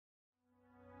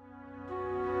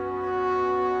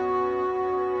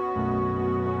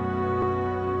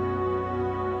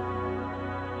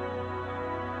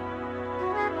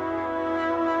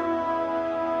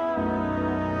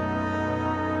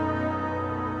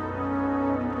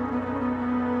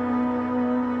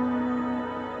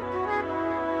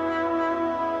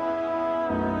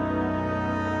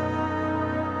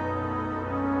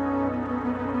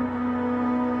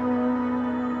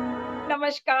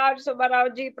namaskar, Subba Rao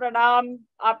ji, pranam.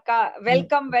 Aapka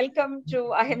welcome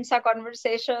to Ahimsa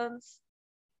Conversations.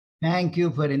 Thank you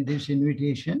for this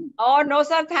invitation. Oh, no,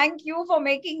 sir. Thank you for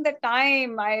making the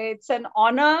time. It's an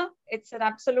honor. It's an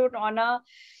absolute honor.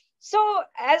 So,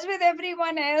 as with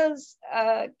everyone else,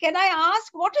 can I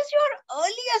ask, what is your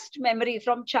earliest memory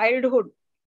from childhood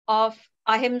of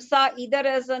Ahimsa, either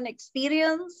as an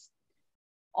experience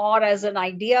or as an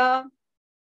idea,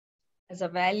 as a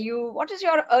value? What is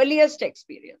your earliest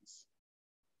experience?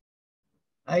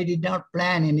 I did not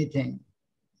plan anything.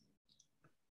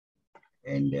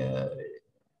 And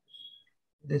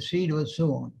the seed was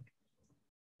sown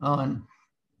on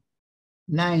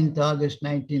 9th August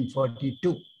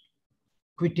 1942,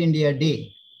 Quit India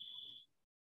Day.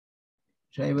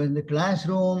 So I was in the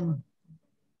classroom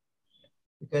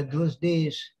because those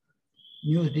days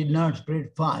news did not spread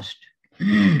fast.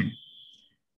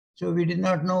 So we did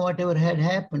not know whatever had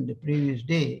happened the previous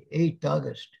day, 8th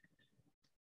August.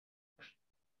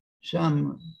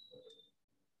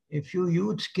 A few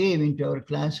youths came into our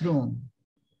classroom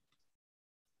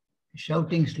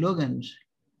shouting slogans,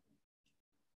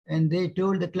 and they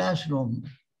told the classroom,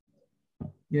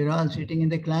 "You're all sitting in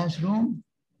the classroom.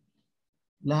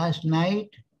 Last night,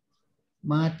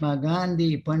 Mahatma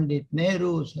Gandhi, Pandit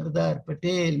Nehru, Sardar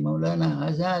Patel, Maulana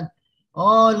Azad,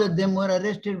 all of them were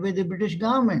arrested by the British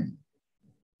government.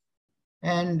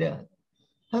 And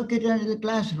how get into the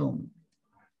classroom?"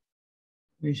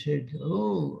 We said,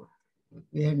 "Oh,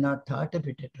 we had not thought of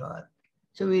it at all."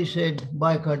 So we said,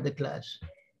 boycott the class.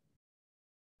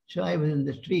 So I was in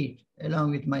the street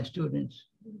along with my students,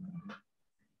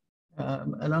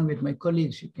 along with my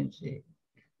colleagues, you can say.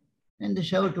 And the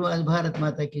shout was, "Bharat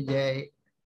Mata ki Jai,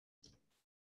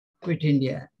 Quit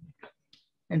India."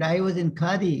 And I was in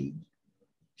khadi,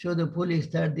 so the police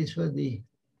thought this was the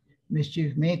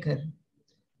mischief maker.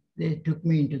 They took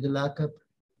me into the lockup,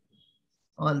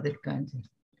 all that kind of thing.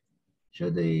 So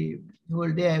the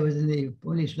whole day I was in the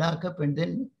police lockup, and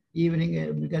then evening,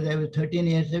 because I was 13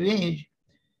 years of age,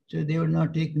 so they would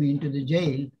not take me into the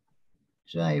jail.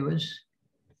 So I was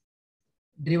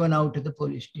driven out to the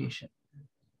police station.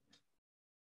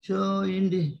 So in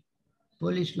the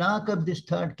police lockup, this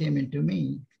thought came into me.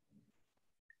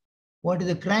 What is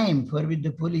the crime for which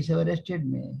the police have arrested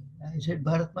me? I said,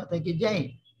 "Bharat Mata ki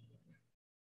Jai.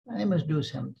 I must do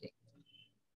something."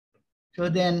 So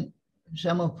then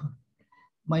some of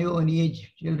my own age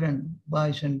children,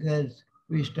 boys and girls,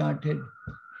 we started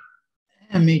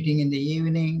a meeting in the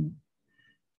evening.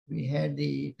 We had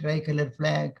the tricolor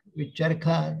flag with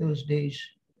charkha those days,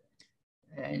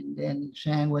 and then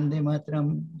sang Vande Mataram,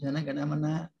 Jana Gana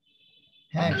Mana,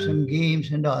 had some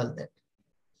games and all that.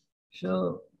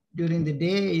 So during the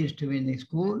day, I used to be in the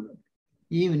school,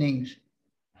 evenings,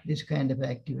 this kind of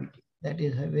activity. That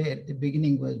is where the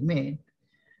beginning was made.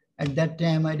 At that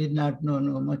time, I did not know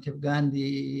much of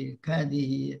Gandhi,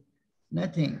 Khadi,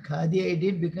 nothing. Khadi I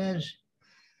did because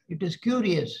it was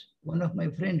curious. One of my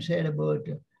friends said about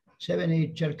 7,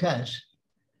 8 charkas.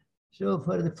 So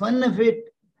for the fun of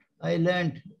it, I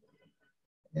learned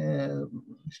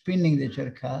spinning the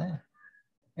charka.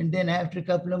 And then after a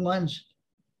couple of months,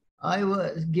 I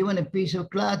was given a piece of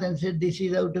cloth and said, "This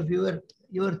is out of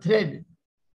your thread."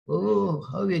 Oh,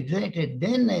 how excited.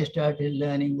 Then I started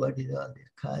learning what is all this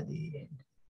khadi and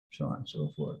so on and so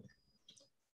forth.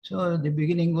 So the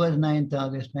beginning was 9th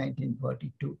August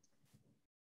 1942.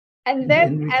 And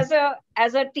then as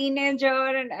a teenager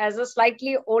and as a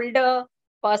slightly older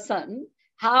person,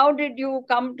 how did you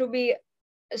come to be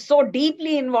so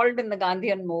deeply involved in the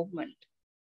Gandhian movement?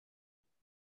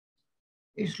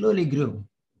 It slowly grew.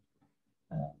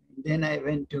 Then I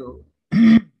went to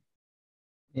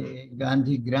a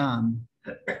Gandhi Gram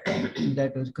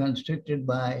that was constructed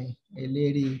by a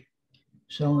lady,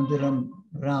 Saundaram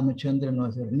Ramachandran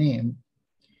was her name.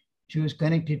 She was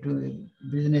connected to a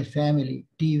business family,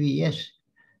 TVS.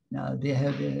 Now they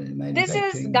have the manufacturing.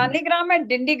 This is Gandhigram at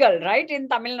Dindigal, right, in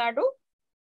Tamil Nadu?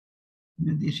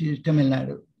 This is Tamil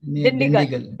Nadu, near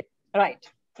Dindigal. Right.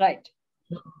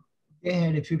 So they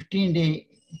had a 15-day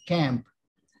camp,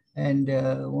 and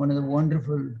one of the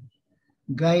wonderful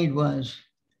guide was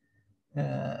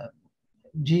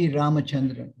G.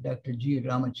 Ramachandran, Dr. G.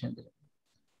 Ramachandran.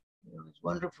 It was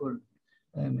wonderful.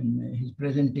 I mean, his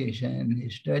presentation,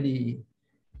 his study,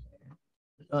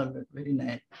 all very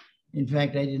nice. In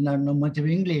fact, I did not know much of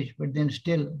English, but then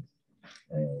still,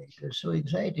 it was so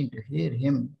exciting to hear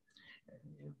him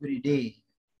every day.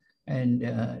 And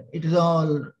it was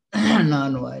all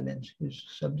non-violence. His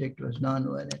subject was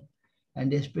non-violent.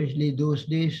 And especially those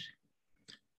days,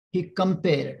 he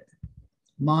compared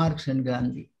Marx and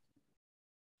Gandhi.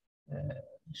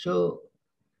 So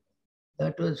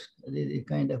that was the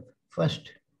kind of first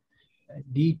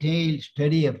detailed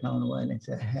study of nonviolence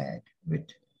I had with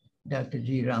Dr.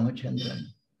 G. Ramachandran.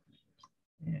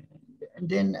 And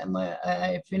then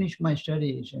I finished my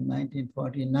studies in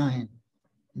 1949,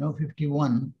 no,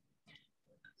 51.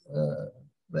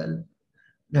 Well,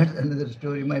 that's another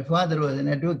story. My father was an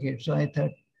advocate, so I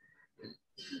thought,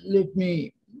 let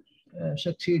me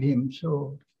succeed him.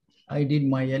 So I did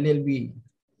my LLB.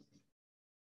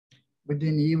 But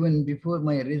then even before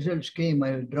my results came,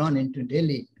 I was drawn into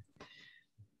Delhi.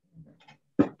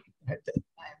 At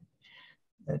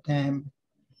that time,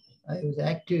 I was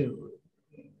active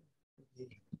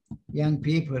with young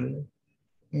people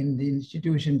in the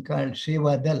institution called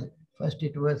Seva Dal. First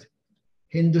it was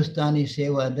Hindustani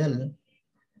Seva Dal,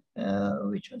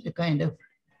 which was a kind of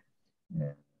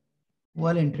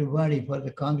voluntary body for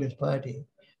the Congress party.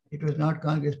 It was not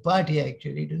Congress party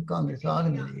actually, it was Congress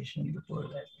organization before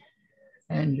that.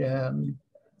 And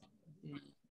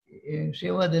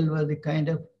Seva Dal was the kind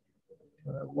of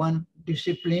one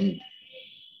disciplined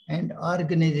and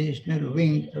organizational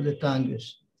wing of the Congress,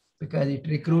 because it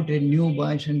recruited new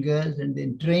boys and girls and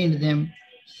then trained them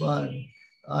for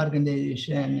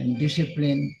organization and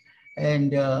discipline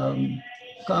and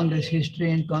Congress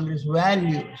history and Congress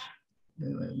values.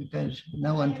 Because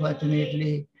now,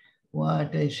 unfortunately,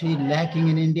 what I see lacking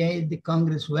in India is the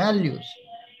Congress values.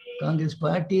 Congress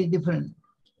party is different,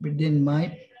 but then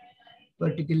my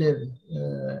particular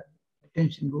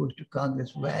attention goes to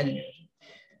Congress values.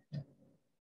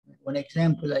 One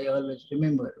example I always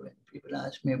remember when people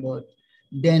ask me about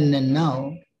then and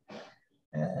now,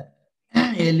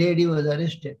 a lady was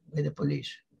arrested by the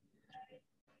police.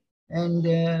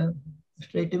 And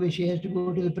straight away she has to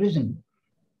go to the prison.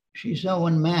 She saw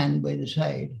one man by the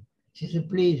side. She said,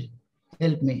 please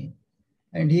help me.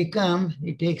 And he comes,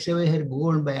 he takes away her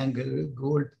gold bangle,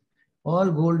 gold, all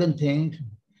golden things,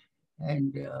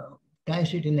 and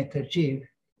ties it in a kerchief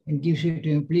and gives it to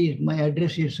him. Please, my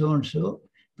address is so-and-so.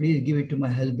 Please give it to my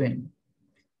husband.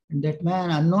 And that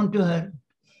man, unknown to her,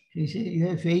 she said, you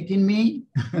have faith in me?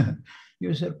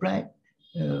 You're surprised?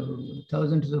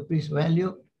 Thousands of rupees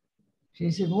value.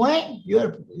 She said, why? You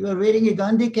are wearing a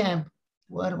Gandhi camp.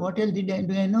 What else do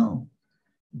I know?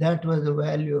 That was the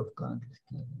value of Congress.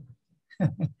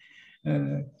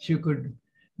 She could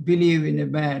believe in a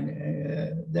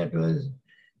man. That was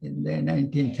in the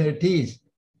 1930s.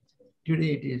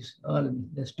 Today it is all,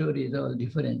 the story is all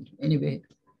different. Anyway,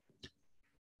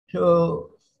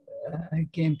 so I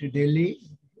came to Delhi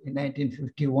in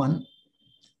 1951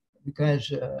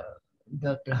 because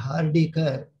Dr.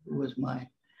 Hardikar, who was my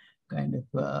kind of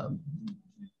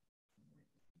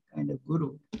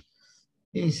guru,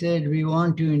 he said, we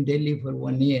want you in Delhi for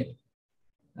 1 year.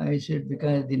 I said,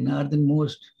 because the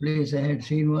northernmost place I had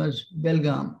seen was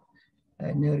Belgaum. I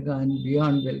had never gone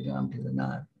beyond Belgaum to the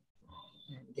north.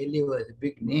 And Delhi was a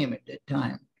big name at that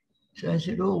time. So I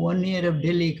said, oh, 1 year of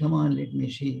Delhi, come on, let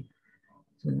me see.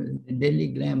 So the Delhi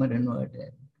glamour and what.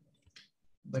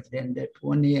 But then that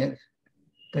 1 year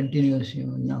continues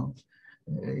even now.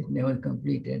 It never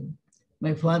completed.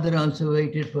 My father also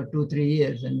waited for 2-3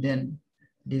 years and then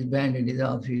disbanded his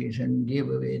office and gave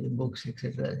away the books,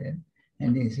 etc.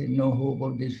 And he said, no hope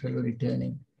of this fellow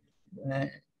returning.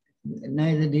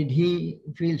 Neither did he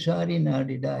feel sorry, nor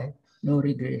did I. No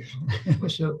regrets.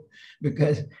 So,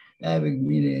 because having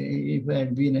been if I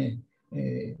had been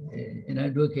an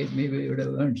advocate, maybe I would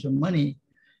have earned some money.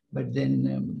 But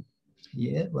then,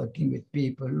 yeah, working with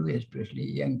people, especially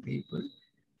young people,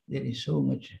 there is so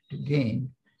much to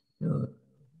gain. So,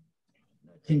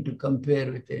 nothing to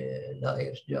compare with a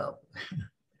lawyer's job.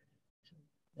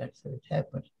 That's how it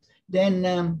happened.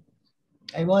 Then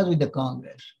I was with the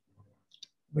Congress.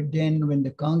 But then when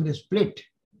the Congress split,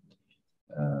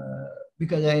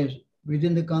 because I was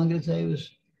within the Congress, I was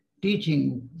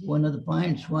teaching, one of the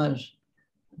points was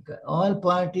all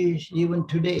parties, even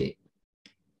today,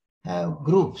 have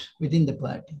groups within the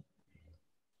party.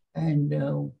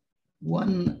 And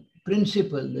one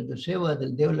principle that the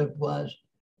Sevadal developed was,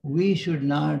 we should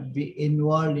not be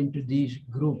involved into these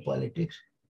group politics.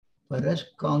 For us,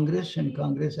 Congress and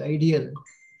Congress ideal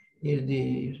is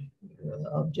the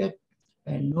object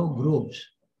and no groups.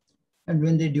 And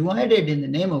when they divided in the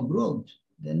name of groups,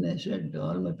 then I said,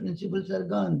 all my principles are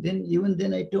gone. Even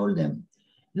then I told them,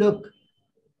 look,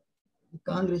 the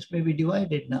Congress may be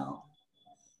divided now,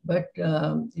 but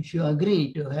if you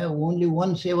agree to have only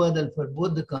one Sevadal for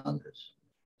both the Congress,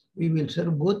 we will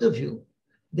serve both of you.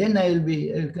 Then I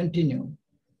will continue.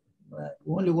 But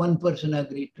only one person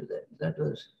agreed to that. That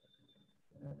was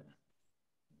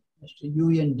Mr.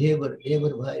 U.N. Devar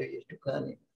Bhaiji used to call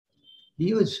him.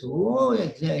 He was so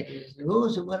excited. Oh,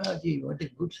 Subba Rao ji, what a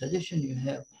good suggestion you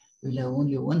have. We'll have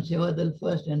only one Sevadal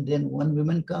first, and then one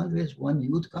women congress, one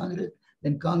youth congress,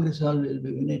 then Congress all will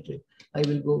be united. I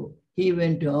will go. He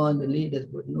went to all the leaders,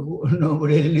 but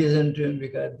nobody listened to him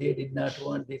because they did not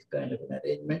want this kind of an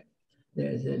arrangement.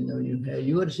 They said, no, you have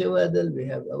your Sevadal, we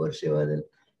have our Sevadal.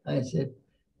 I said,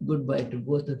 goodbye to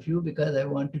both of you because I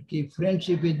want to keep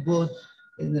friendship with both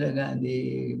Indira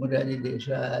Gandhi, Murali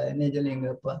Desai,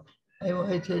 Nijalingappa.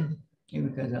 I said,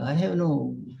 because I have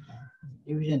no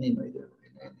division in my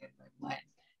mind.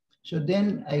 So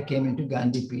then I came into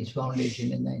Gandhi Peace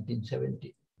Foundation in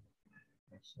 1970.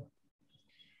 So,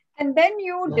 and then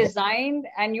you designed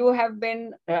and you have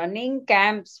been running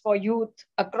camps for youth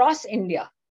across India.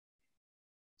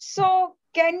 So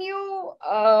can you,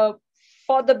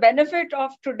 for the benefit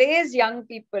of today's young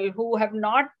people who have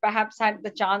not perhaps had the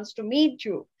chance to meet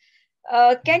you,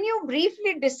 can you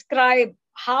briefly describe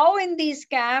how in these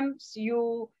camps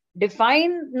you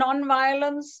define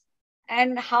nonviolence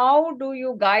and how do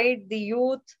you guide the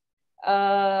youth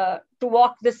to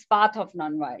walk this path of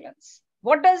nonviolence?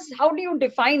 How do you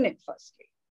define it firstly?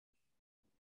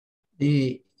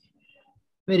 The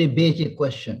very basic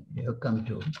question you have come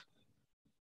to.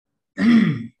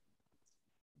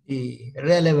 The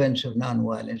relevance of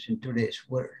nonviolence in today's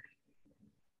world.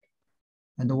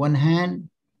 On the one hand,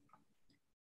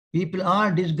 people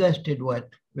are disgusted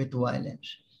with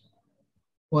violence.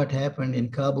 What happened in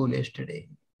Kabul yesterday?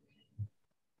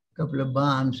 A couple of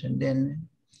bombs and then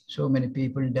so many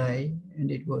people die and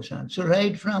it goes on. So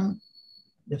right from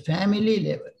the family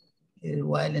level, there is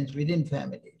violence within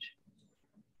families,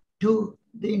 to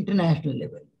the international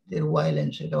level, there is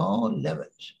violence at all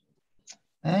levels.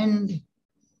 And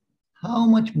how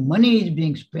much money is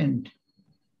being spent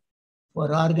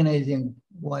for organizing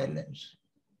violence.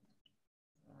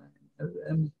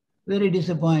 I'm very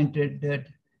disappointed that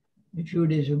a few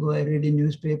days ago I read in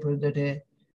newspaper that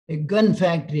a gun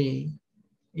factory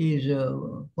is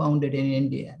founded in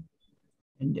India.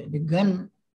 And the gun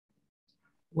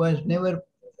was never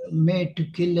made to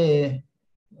kill a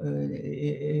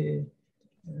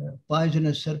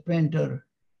poisonous serpent or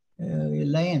a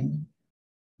lion.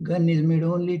 Gun is made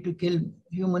only to kill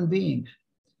human beings.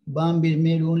 Bomb is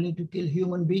made only to kill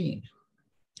human beings.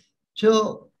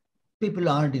 So people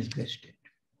are disgusted.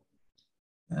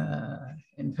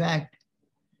 In fact,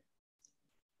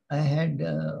 I had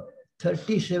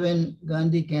 37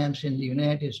 Gandhi camps in the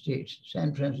United States,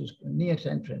 San Francisco, near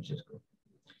San Francisco.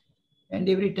 And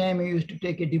every time I used to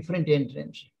take a different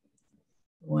entrance.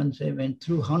 Once I went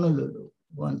through Honolulu,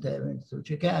 once I went through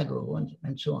Chicago, once,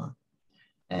 and so on.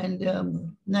 And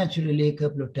naturally, a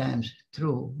couple of times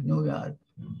through New York.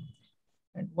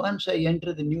 And once I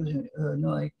entered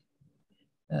the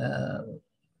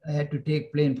I had to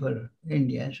take plane for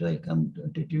India. So I come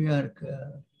to New York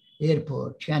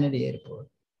airport, Kennedy Airport.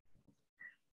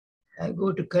 I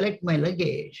go to collect my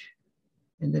luggage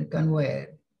in the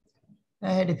conveyor.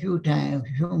 I had a few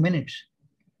minutes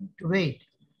to wait.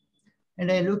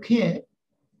 And I look here,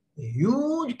 a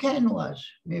huge canvas,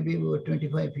 maybe about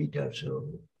 25 feet or so,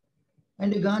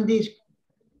 and a Gandhi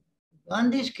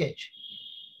sketch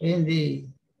in the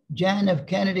John F.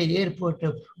 Kennedy Airport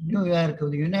of New York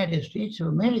of the United States of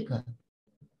America.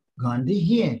 Gandhi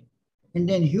here. And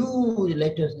then huge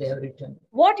letters they have written.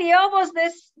 What year was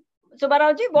this, Subba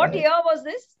Rao ji? What year was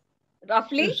this,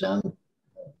 roughly? Some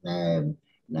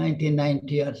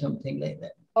 1990 or something like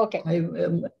that. Okay.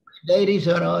 Diaries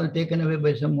are all taken away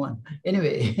by someone.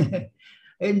 Anyway,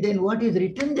 and then what is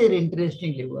written there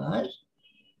interestingly was,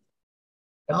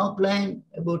 top line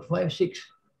about 5-6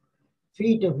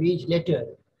 feet of each letter.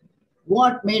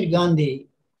 What made Gandhi?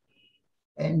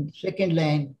 And second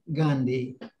line,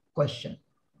 Gandhi, question.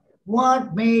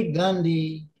 What made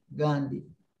Gandhi, Gandhi?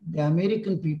 The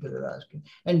American people are asking.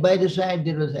 And by the side,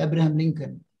 there was Abraham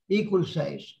Lincoln, equal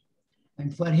size.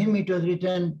 And for him, it was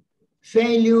written,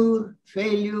 failure,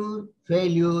 failure,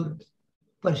 failure,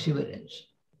 perseverance.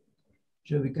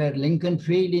 So because Lincoln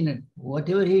failed in it,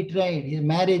 whatever he tried, his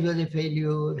marriage was a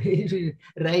failure, his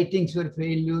writings were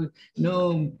failure,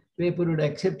 no paper would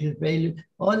accept his failure.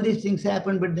 All these things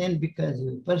happened, but then because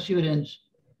of perseverance,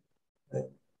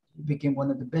 he became one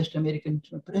of the best American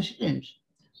presidents.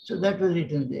 So that was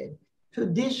written there. So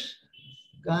this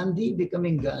Gandhi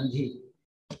becoming Gandhi,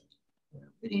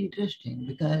 very interesting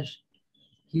because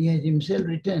he has himself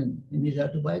written in his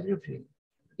autobiography.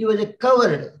 He was a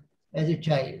coward as a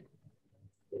child.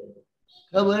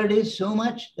 Coward is so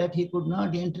much that he could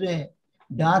not enter a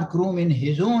dark room in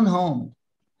his own home.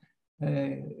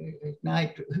 At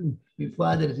night, my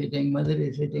father is sitting, mother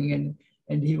is sitting,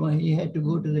 And he had to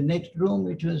go to the next room,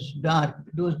 which was dark.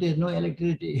 Those days, no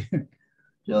electricity.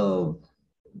 So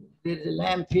there's a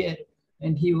lamp here.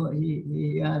 And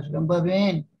he asked,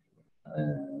 Rambaben,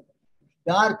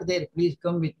 dark there, please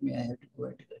come with me. I have to go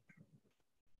into that room.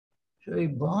 So a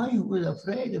boy who was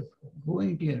afraid of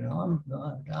going to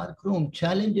a dark room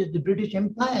challenges the British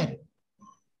Empire.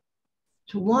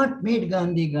 So what made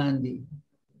Gandhi Gandhi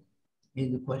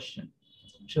is the question.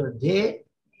 So there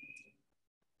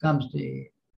comes the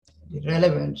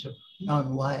relevance of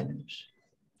non-violence,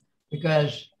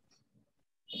 because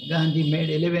Gandhi made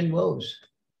 11 vows.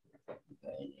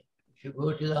 If you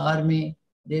go to the army,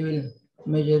 they will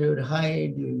measure your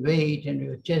height, your weight, and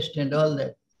your chest and all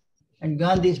that. And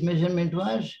Gandhi's measurement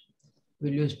was,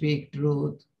 will you speak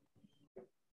truth?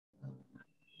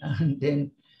 And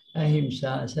then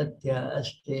Ahimsa, Satya,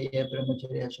 Asteya,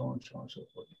 Brahmacharya, so on, so on, so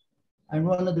forth. And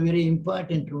one of the very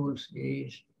important rules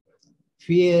is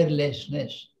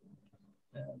fearlessness.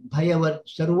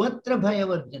 Sarvatra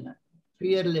bhayavarjana.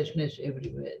 Fearlessness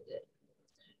everywhere there.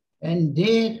 And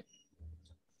there,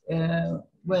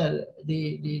 well,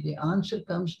 the answer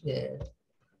comes there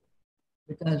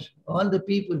because all the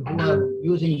people who are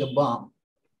using the bomb,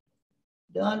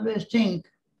 they always think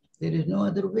there is no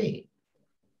other way.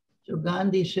 So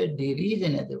Gandhi said there is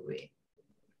another way.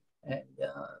 And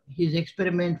his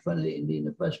experiment for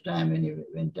the first time when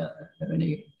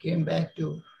he came back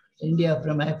to India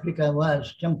from Africa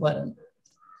was Champaran.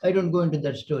 I don't go into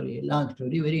that story, a long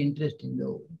story, very interesting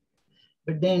though.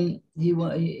 But then the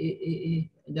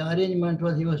arrangement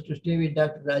was he was to stay with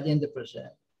Dr. Rajendra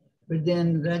Prasad. But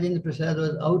then Rajendra Prasad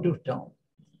was out of town.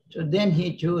 So then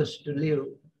he chose to live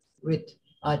with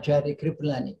Acharya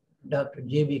Kripalani, Dr.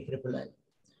 J.B. Kripalani,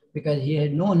 because he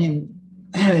had known him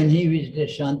when he visited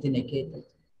Shantiniketan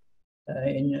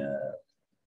in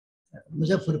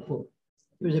Muzaffarpur.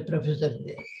 He was a professor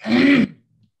there.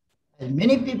 As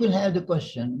many people have the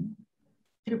question,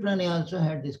 Kripalani also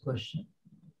had this question,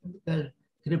 because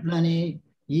Kripalani,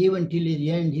 even till his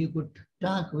end, he could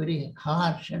talk very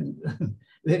harsh and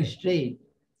very straight.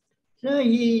 So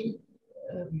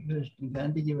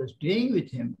Gandhiji was staying with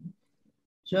him.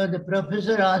 So the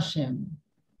professor asked him,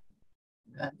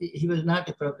 he was not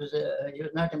a professor, he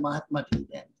was not a Mahatma till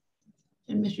then.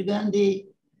 He said, Mr. Gandhi,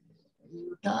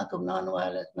 you talk of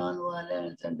non-violence,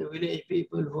 and the village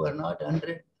people who are not under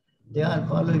it, they all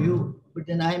follow you. But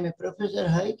then I am a professor,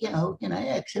 how can I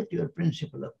accept your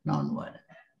principle of non-violence?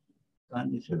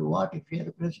 Gandhi said, what if you are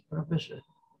a professor?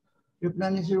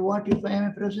 Kripalani said, what if I am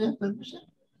a professor?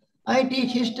 I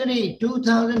teach history,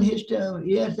 2,000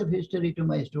 years of history to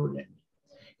my students.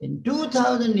 In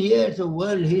 2,000 years of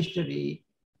world history,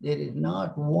 there is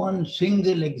not one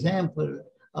single example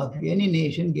of any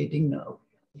nation getting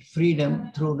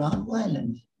freedom through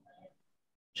non-violence.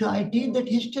 So I teach that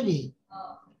history,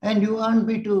 and you want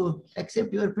me to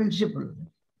accept your principle.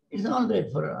 It's all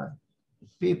right for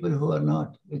people who are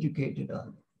not educated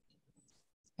on.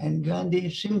 And Gandhi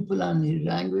is simple, and his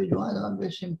language was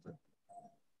always simple.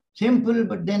 Simple,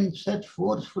 but then such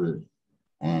forceful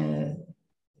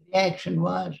reaction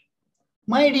was,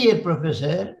 my dear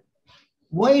professor,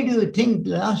 why do you think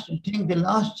the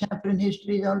last chapter in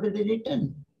history is already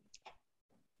written?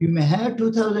 You may have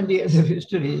 2,000 years of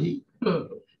history,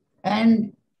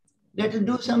 and let us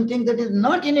do something that is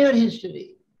not in your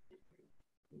history.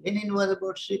 Lenin was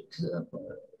about 2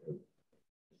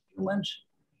 months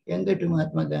younger to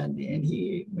Mahatma Gandhi, and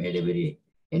he made a very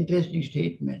interesting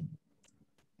statement.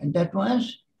 And that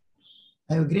was,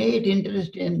 I have great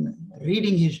interest in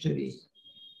reading history,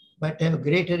 but I have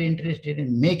greater interest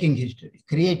in making history,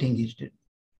 creating history.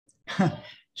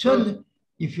 So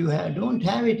if you don't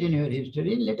have it in your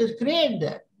history, let us create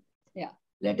that. Yeah.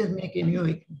 Let us make a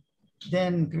new.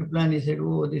 Then Kripalani said,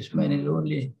 oh, this man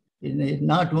is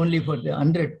not only for the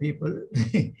 100 people,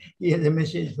 he has a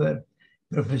message for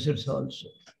professors also.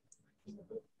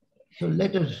 So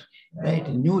let us write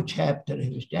a new chapter.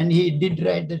 And he did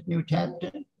write this new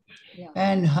chapter. Yeah.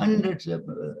 And hundreds of,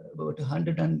 about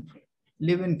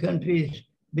 111 countries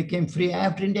became free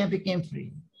after India became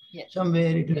free. Yes.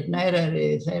 Somewhere it was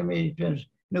Naira, somewhere it was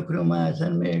Nkrumah,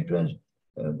 somewhere it was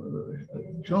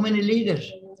so many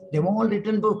leaders. They've all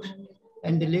written books.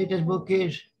 And the latest book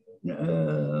is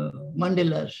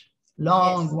Mandela's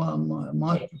Long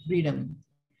March to Freedom.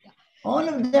 All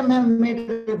of them have made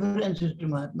references to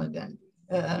Mahatma Gandhi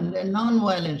and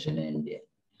non-violence in India.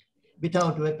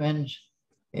 Without weapons,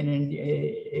 in India,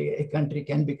 a country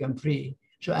can become free.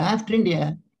 So after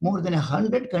India, more than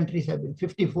 100 countries have been,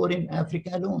 54 in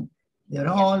Africa alone. They're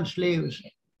all slaves.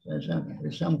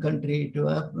 Some country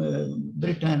to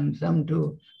Britain, some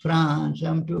to France,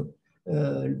 some to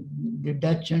the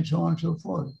Dutch and so on and so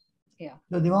forth. Yeah.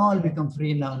 So they've all become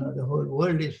free now. Now the whole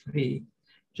world is free.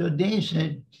 So they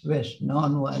said, West,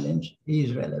 non-violence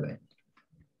is relevant.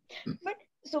 But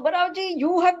Subba Rao ji,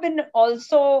 you have been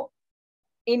also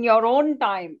in your own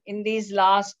time, in these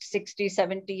last 60,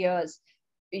 70 years,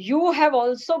 you have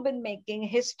also been making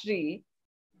history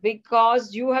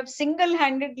because you have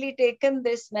single-handedly taken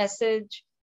this message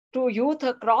to youth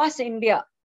across India.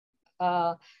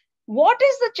 What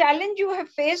is the challenge you have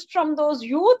faced from those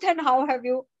youth and how have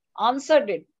you answered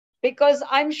it? Because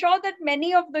I'm sure that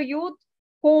many of the youth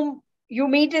whom you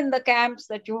meet in the camps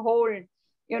that you hold,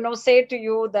 say to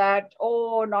you that,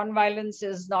 oh, non-violence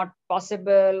is not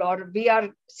possible, or we are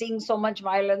seeing so much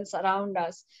violence around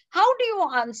us. How do you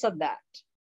answer that?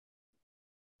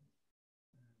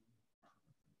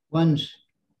 Once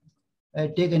I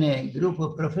had taken a group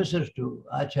of professors to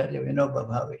Acharya Vinoba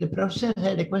Bhave. The professors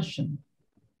had a question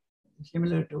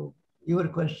similar to your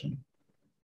question.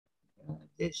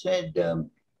 They said,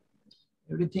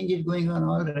 everything is going on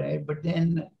all right, but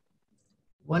then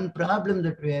one problem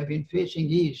that we have been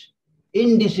facing is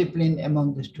indiscipline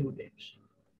among the students.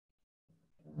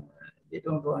 They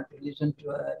don't want to listen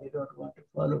to us, they don't want to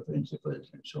follow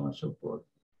principles and so on and so forth.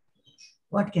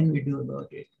 What can we do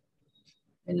about it?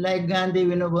 And like Gandhi,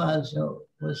 Vinoba also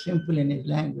was simple in his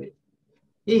language.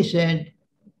 He said,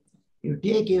 you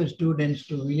take your students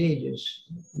to villages,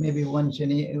 maybe once a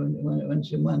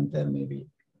month or maybe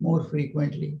more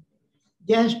frequently.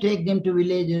 Just take them to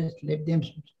villages, let them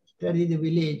study the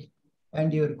village,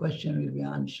 and your question will be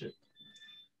answered.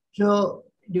 So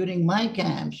during my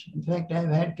camps, in fact, I've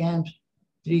had camps,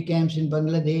 3 camps in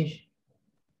Bangladesh,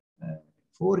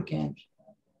 4 camps,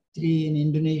 3 in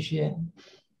Indonesia,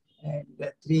 and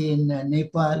 3 in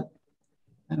Nepal.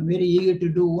 I'm very eager to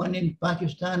do one in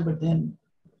Pakistan, but then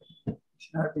it's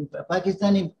not in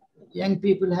Pakistani young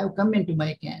people have come into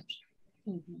my camps.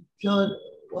 Mm-hmm. So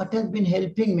what has been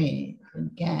helping me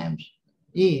in camps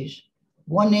is,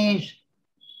 one is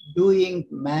doing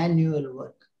manual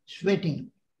work,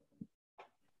 sweating.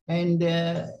 And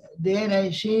there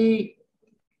I see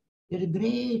there's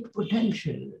great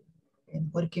potential in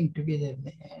working together in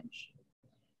the hands.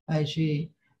 I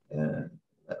see, I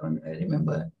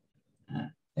remember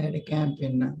I had a camp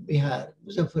in Bihar,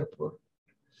 Muzaffarpur.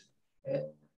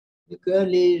 The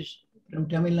girl is from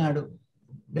Tamil Nadu,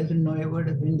 doesn't know a word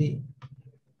of Hindi.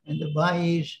 And the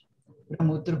boy is from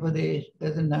Uttar Pradesh,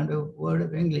 doesn't know a word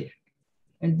of English.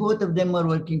 And both of them are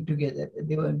working together.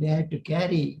 They had to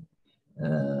carry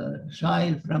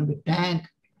soil from the tank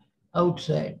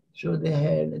outside. So they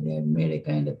had made a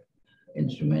kind of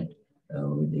instrument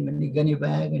with the gunny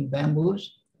bag and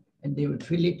bamboos, and they would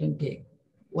fill it and take.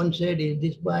 One side is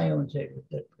this boy, one side is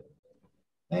that boy.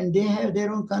 And they have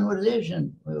their own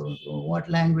conversation, what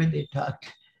language they talk.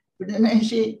 But then I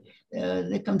see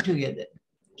they come together.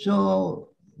 So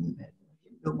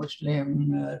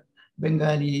Muslim,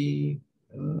 Bengali,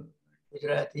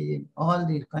 Gujarati, all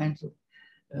these kinds of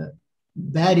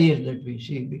barriers that we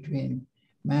see between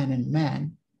man and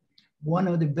man. One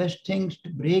of the best things to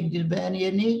break this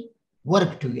barrier is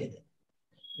work together.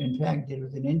 In fact, there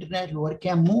was an international work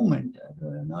camp movement.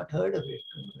 I've not heard of it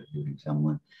during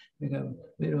someone, because,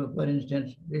 for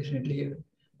instance, recently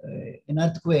an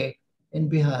earthquake in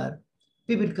Bihar.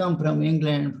 People come from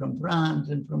England, from France,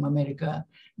 and from America.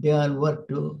 They all work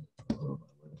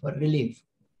for relief.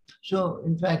 So,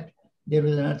 in fact, there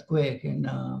was an earthquake in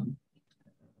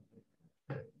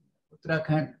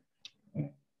Uttarakhand.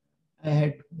 I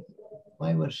had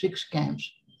 5 or 6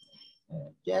 camps,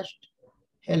 just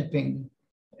helping,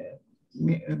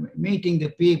 meeting the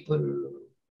people,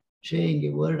 saying a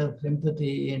word of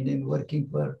sympathy, and then working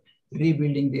for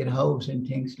rebuilding their house and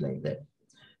things like that.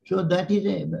 So that is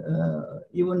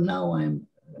even now I'm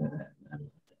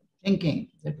thinking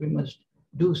that we must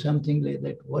do something like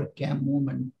that work camp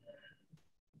movement.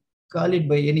 Call it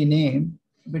by any name,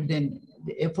 but then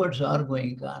the efforts are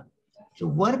going on. So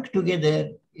work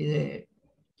together is a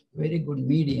very good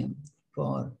medium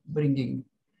for bringing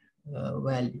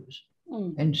values.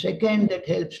 Mm. And second that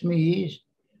helps me is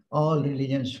all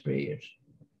religions prayers.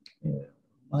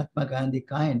 Mahatma Gandhi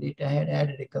coined it. I had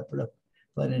added a couple of,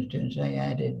 for instance, I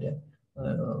added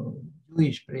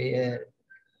Jewish prayer.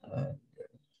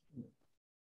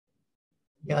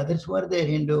 The others were there,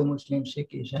 Hindu, Muslim,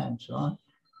 Sikh, and so on.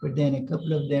 But then a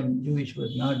couple of them, Jewish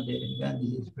was not there in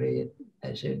Gandhi's prayer.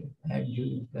 I said, I had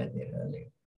Jewish there earlier.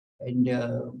 And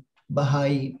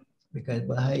Bhaiji, because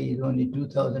Bhaiji is only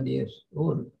 2,000 years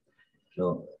old.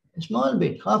 So a small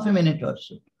bit, half a minute or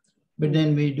so. But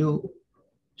then we do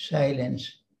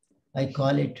silence. I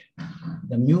call it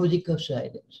the music of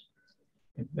silence.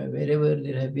 Wherever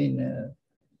there have been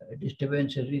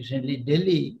disturbances recently,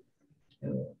 Delhi,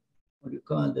 what do you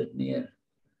call that, near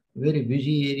very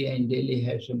busy area in Delhi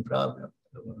has some problem,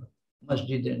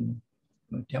 masjid and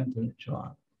temple and so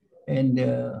on. And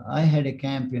I had a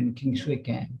camp in Kingsway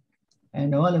camp,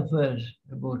 and all of us,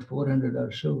 about 400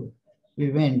 or so,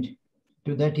 we went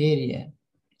to that area.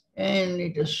 And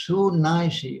it was so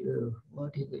nice.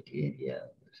 What is that area?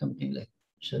 Something like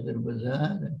Sadar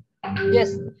Bazaar.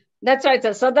 Yes, that's right,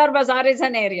 sir. Sadar Bazaar is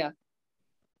an area.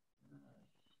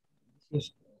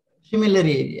 Similar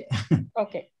area.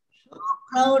 Okay. So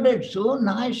crowded, so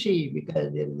noisy,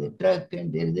 because there is a truck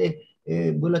and there is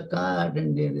a bullock cart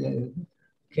and there is a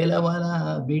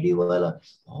kelawala, bidiwala,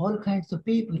 all kinds of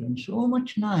people and so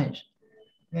much noise.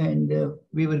 And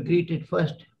we were greeted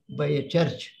first by a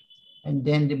church, and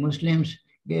then the Muslims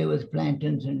gave us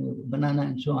plantains and banana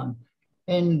and so on.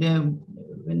 And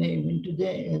when I went to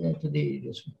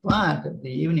the part of the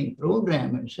evening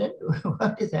program and said,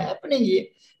 what is happening here?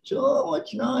 So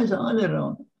much noise all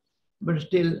around. But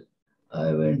still,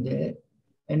 I went there,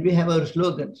 and we have our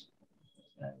slogans.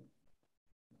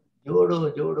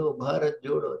 Jodo, Jodo, Bharat,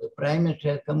 Jodo. The Prime Minister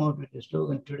has come out with the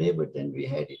slogan today, but then we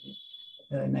had it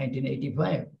in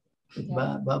 1985 with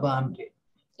Baba Amte.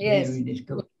 Yes. There we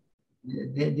discovered.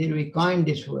 There we coined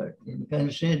this word.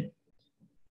 Because said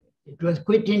it was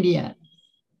quit India,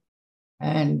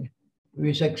 and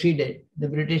we succeeded. The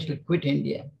British quit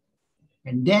India.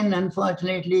 And then,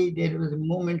 unfortunately, there was a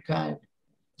movement called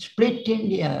Split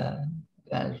India.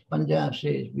 As Punjab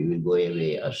says, we will go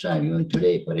away. Assam, even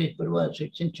today, Paresh Parwal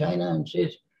sits in China and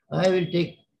says, I will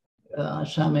take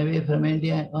Assam away from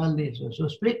India, all this. So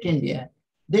split India.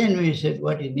 Then we said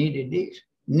what is needed is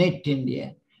knit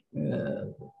India.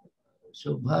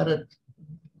 So Bharat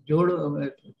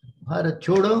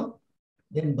Chodo,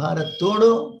 then Bharat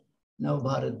Todo, now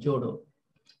Bharat Jodo.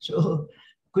 So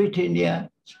quit India,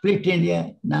 split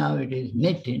India, now it is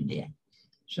knit India.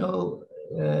 So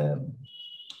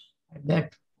at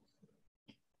that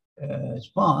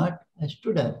spot, I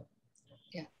stood up.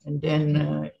 Yeah. And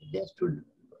then just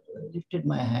lifted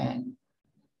my hand.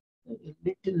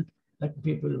 Little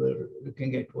people were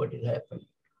looking at what is happening.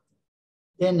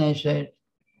 Then I said,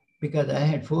 because I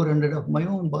had 400 of my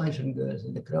own boys and girls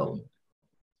in the crowd,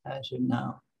 I said,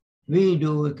 now we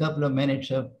do a couple of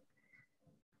minutes of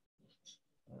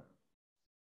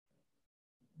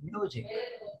music.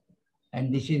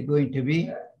 And this is going to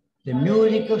be the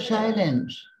music of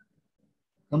silence.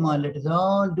 Come on, let us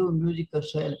all do music of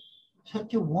silence.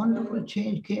 Such a wonderful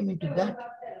change came into that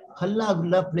Halla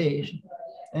Gulla place,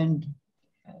 and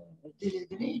there is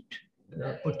great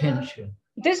potential.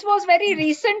 This was very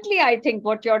recently, I think,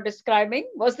 what you're describing.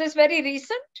 Was this very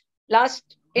recent?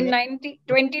 Last in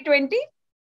 2020?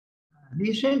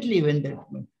 Recently, when that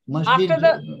masjid...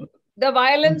 After the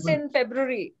violence in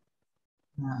February.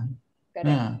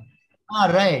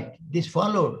 Right. This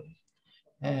followed.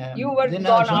 You were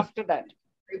gone after that.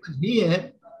 I was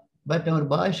here, but our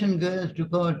boys and girls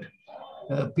took out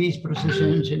peace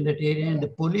processions in that area, and the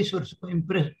police were so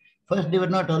impressed. First, they were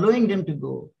not allowing them to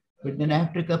go, but then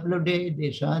after a couple of days,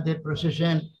 they saw their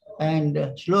procession and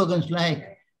slogans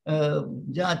like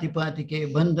Jati Pati ke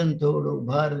Bandhan Todo,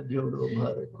 Bharat Jodo,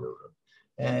 Bharat Jodo,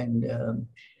 and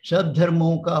Sab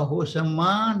Dharmon ka ho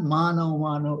samman, Mano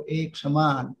Mano ek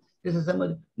saman. This is some.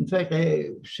 In fact, I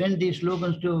sent these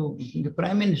slogans to the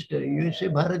Prime Minister. You say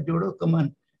Bharat Jodo, come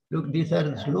on. Look, these are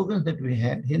the slogans that we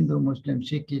had. Hindu, Muslim,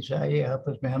 Sikh, Isai,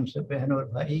 Apas mein hum sab behan aur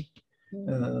bhai.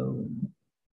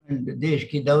 And Desh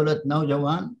ki Daulat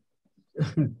Naujawan.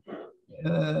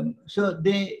 So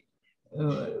the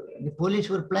police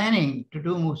were planning to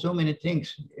do so many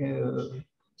things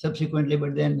subsequently,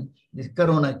 but then this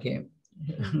Corona came.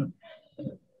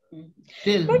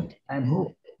 Still, I'm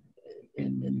hoping.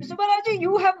 Subba Rao,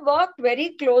 you have worked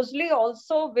very closely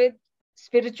also with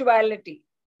spirituality.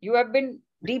 You have been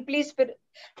deeply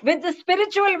with the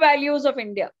spiritual values of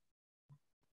India.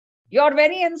 You're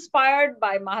very inspired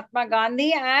by Mahatma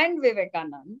Gandhi and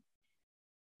Vivekananda.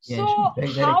 Yes, so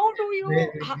how do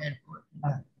you...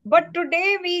 But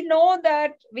today we know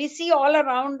that we see all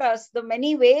around us the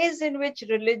many ways in which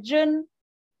religion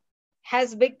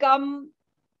has become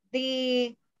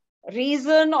the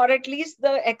reason, or at least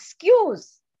the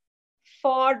excuse,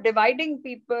 for dividing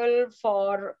people,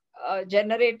 for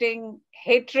generating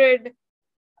hatred.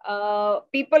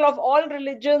 People of all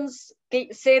religions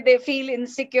say they feel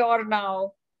insecure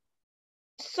now.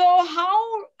 So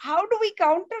how do we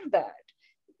counter that?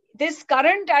 This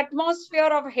current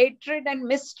atmosphere of hatred and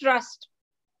mistrust,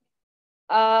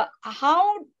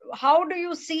 how do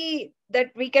you see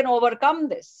that we can overcome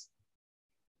this?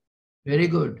 Very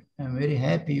good. I'm very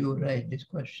happy you raised this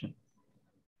question.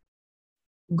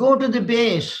 Go to the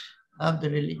base of the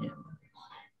religion.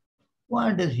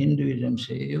 What does Hinduism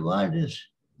say? What does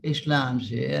Islam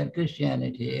say? Or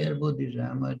Christianity, or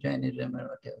Buddhism, or Jainism, or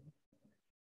whatever?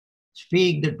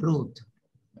 Speak the truth.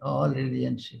 All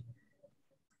religions say.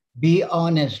 Be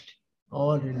honest.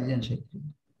 All religions say.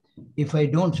 If I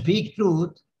don't speak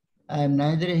truth, I am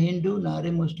neither a Hindu, nor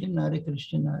a Muslim, nor a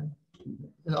Christian.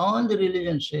 All the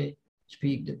religions say,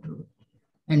 speak the truth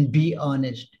and be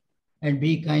honest and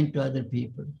be kind to other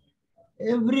people.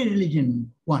 Every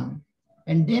religion, one.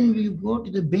 And then we go to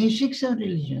the basics of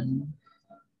religion.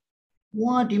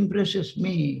 What impresses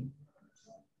me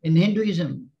in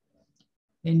Hinduism?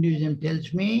 Hinduism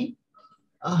tells me,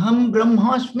 Aham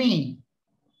Brahmasmi.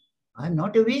 I'm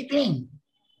not a weakling.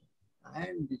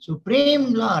 I'm the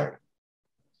Supreme Lord.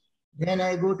 Then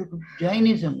I go to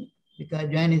Jainism, because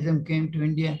Jainism came to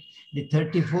India. The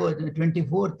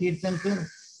 24th Tirthankar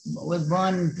was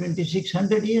born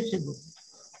 2600 years ago.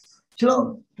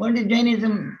 So what is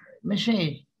Jainism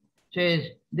message? Says,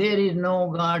 there is no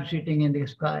God sitting in the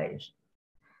skies.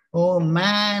 Oh,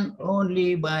 man,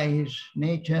 only by his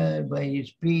nature, by his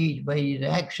speech, by his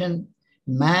action,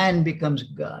 man becomes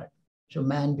God. So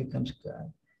man becomes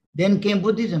God. Then came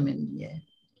Buddhism in India.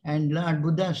 And Lord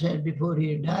Buddha said before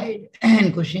he died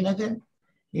in Kushinagar,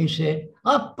 he said,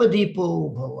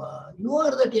 Appadipo Bhava, you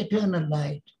are that eternal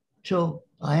light. So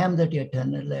I am that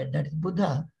eternal light, that is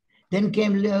Buddha. Then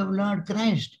came Lord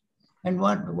Christ. And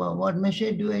what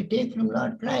message do I take from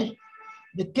Lord Christ?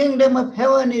 The kingdom of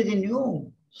heaven is in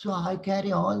you. So I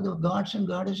carry all the gods and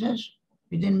goddesses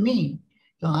within me.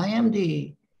 So I am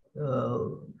the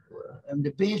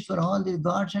base for all the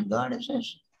gods and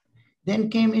goddesses. Then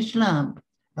came Islam.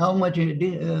 How much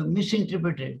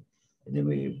misinterpreted.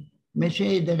 The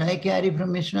message that I carry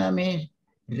from Islam is,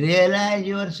 realize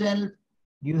yourself,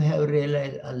 you have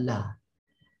realized Allah.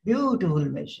 Beautiful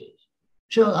message.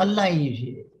 So Allah is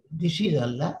here. This is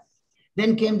Allah.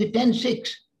 Then came the 10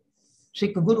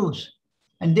 Sikh Gurus.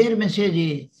 And their message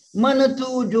is,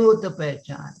 Manatu Jota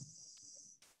Pehchan.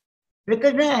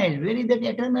 Recognize, where is that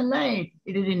eternal light?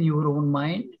 It is in your own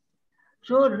mind.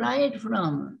 So right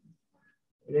from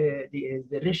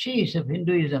the rishis of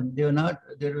Hinduism, they were not,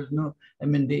 there was no,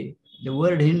 the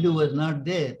word Hindu was not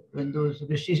there when those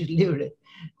rishis lived.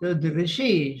 So the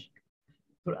rishis,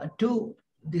 to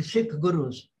the Sikh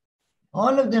Gurus,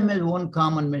 all of them have one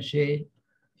common message,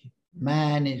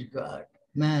 man is God,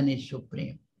 man is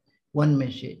supreme, one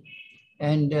message.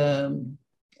 And the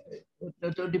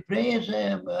prayers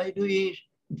I do is,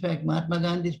 in fact, Mahatma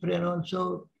Gandhi's prayer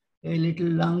also, a little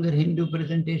longer Hindu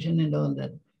presentation and all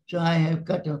that. So I have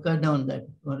cut down that,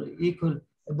 or equal,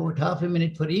 about half a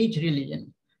minute for each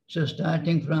religion. So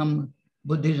starting from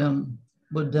Buddhism,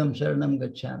 Buddham Saranam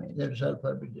Gacchami, that's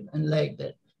alphabetism, and like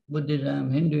that,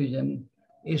 Buddhism, Hinduism,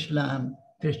 Islam,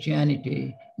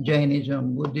 Christianity,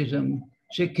 Jainism, Buddhism,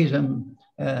 Sikhism,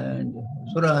 and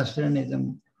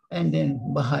Zoroastrianism, and then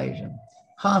Baha'ism.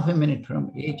 Half a minute from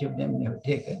each of them they have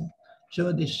taken.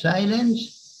 So the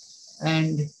silence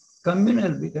and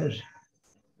communal, because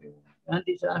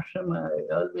Gandhi's ashram,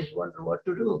 I always wonder what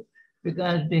to do,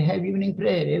 because they have evening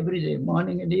prayer every day,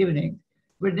 morning and evening.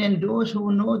 But then those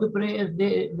who know the prayers,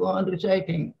 they go on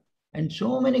reciting. And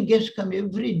so many guests come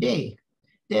every day.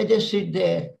 They just sit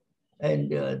there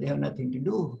and they have nothing to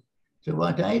do. So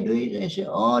what I do is I say,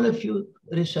 all of you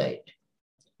recite.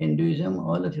 Hinduism,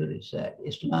 all of you recite.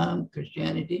 Islam,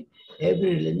 Christianity,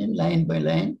 every religion, line by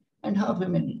line, and half a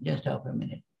minute, just half a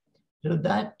minute. So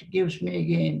that gives me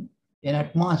again an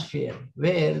atmosphere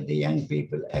where the young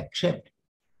people accept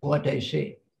what I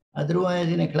say. Otherwise,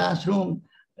 in a classroom,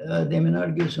 they may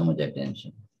not give so much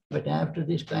attention. But after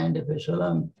this kind of a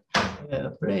solemn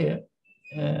prayer,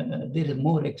 there is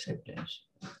more acceptance.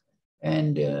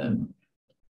 And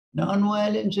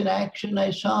non-violence in action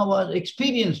I saw was,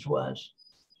 experienced was,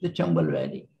 the Chambal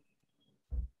Valley.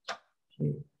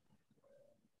 See,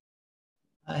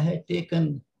 I had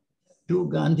taken 2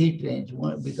 Gandhi trains,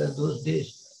 one, because those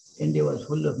days India was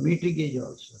full of meter gauge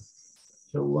also.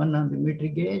 So one on the meter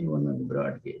gauge, one on the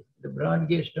broad gauge. The broad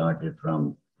gauge started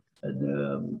from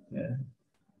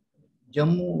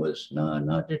Jammu was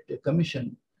not at the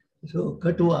commission. So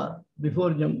Kathua,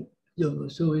 before Jammu,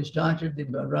 so we started the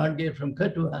broad gauge from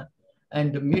Kathua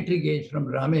and the meter gauge from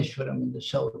Rameshwaram in the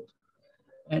south.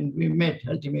 And we met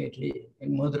ultimately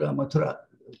in Mathura,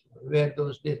 where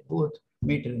those days both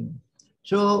metering.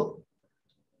 So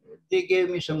they gave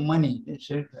me some money. They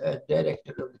said,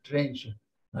 director of the trains.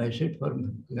 I said, for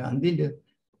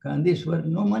Gandhi's were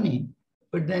no money.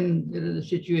 But then there is a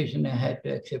situation I had to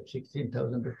accept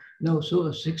 16,000. No,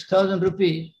 so 6,000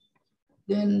 rupees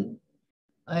Then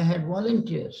I had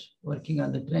volunteers working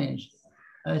on the trains.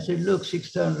 I said, look,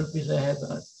 6,000 rupees I have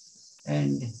got.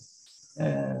 And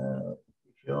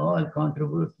if you all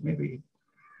contribute, maybe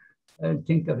I'll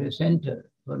think of a center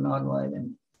for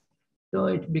non-violence. So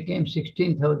it became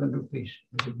 16,000 rupees.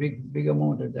 It was a big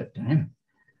amount at that time.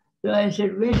 So I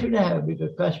said, where should I have?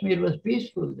 Because Kashmir was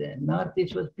peaceful then.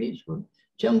 Northeast was peaceful.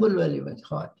 Chambal Valley was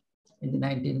hot in the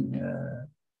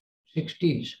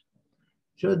 1960s.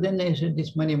 So then I said,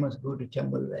 this money must go to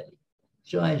Chambal Valley.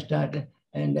 So I started,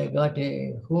 and I got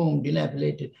a home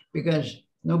dilapidated because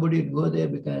nobody would go there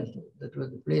because that was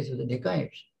the place of the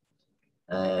dacoits.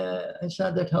 I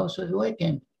saw that house was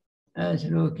vacant. I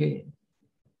said, okay,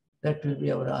 that will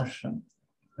be our ashram.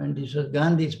 And this was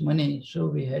Gandhi's money, so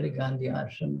we had a Gandhi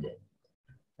ashram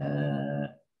there.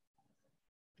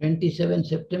 27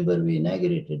 September, we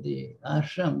inaugurated the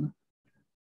ashram,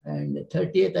 and the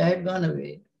 30th, I had gone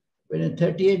away. When the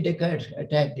 38 dacoits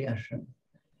attacked the ashram.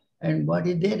 And what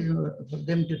is there for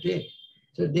them to take?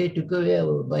 So they took away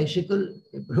our bicycle,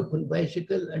 a broken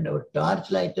bicycle, and our torch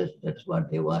lighters, that's what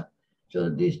they want. So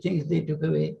these things they took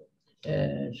away.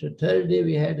 So third day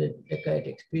we had a dacoit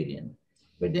experience.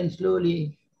 But then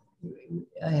slowly,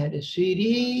 I had a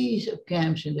series of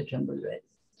camps in the Chambal Valley.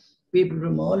 People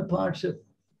from all parts of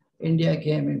India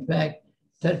came. In fact,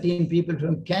 13 people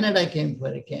from Canada came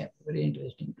for a camp. Very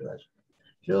interesting to us.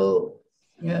 So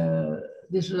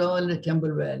this was all in the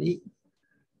Chambal Valley,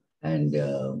 and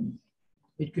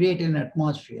it created an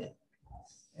atmosphere.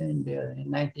 And in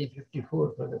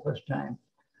 1954, for the first time,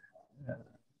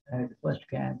 I had the first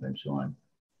camp and so on.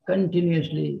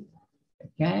 Continuously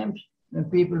camps,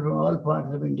 and people from all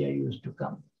parts of India used to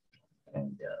come.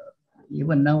 And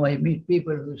even now I meet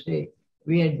people who say,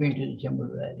 we had been to the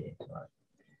Chambal Valley.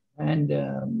 And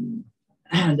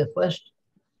the first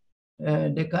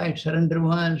dacoit surrender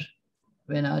was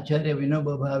when Acharya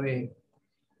Vinoba Bhave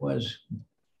was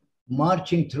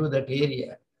marching through that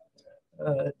area.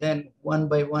 Then one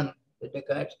by one, the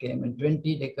dacoits came and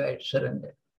 20 dacoits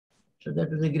surrendered. So that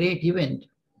was a great event,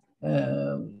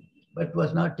 but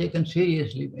was not taken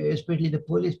seriously. Especially the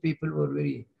police people were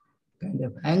very kind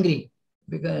of angry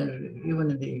because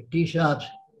even in the tea shops,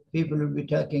 people would be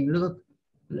talking, look,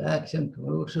 lakhs and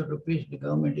crores of rupees the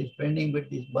government is spending, but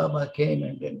this Baba came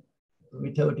and then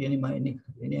without any money,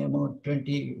 any amount,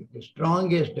 20, the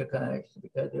strongest dacoits,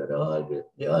 because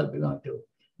they all belong to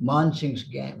Man Singh's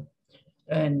gang.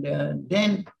 And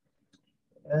then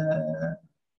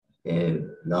a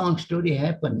long story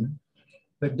happened,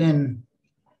 but then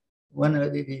one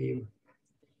of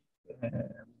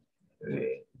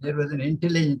there was an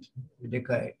intelligent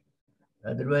dacoit.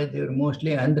 Otherwise, they were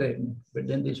mostly unread. But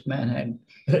then this man had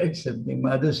read something,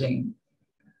 Madhu Singh.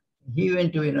 He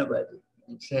went to Vinobaji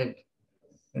and said,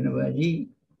 Vinobaji,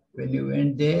 when you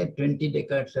went there, 20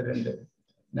 dacoits surrendered.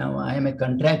 Now I am a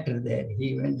contractor there.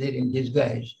 He went there in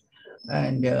disguise.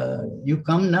 And you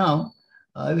come now,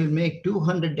 I will make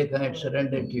 200 dacoits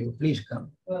surrender to you. Please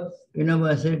come.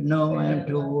 Vinoba said, no, I am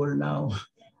too old now.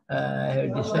 I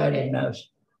have decided now.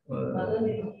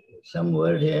 Some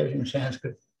word here in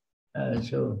Sanskrit.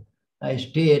 So I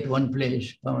stay at one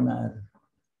place, Pavanar.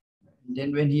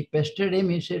 Then when he pestered him,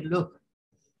 he said, look,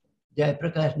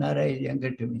 Jayaprakash Nara is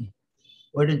younger to me.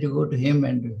 Why don't you go to him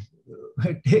and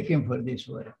take him for this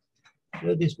work?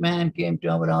 So this man came to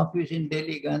our office in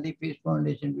Delhi, Gandhi Peace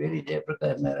Foundation, where is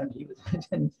Jayaprakash Nara?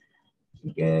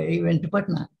 He went to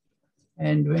Patna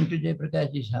and went to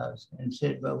Jayaprakash's house and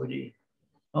said, Babuji,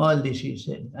 all this he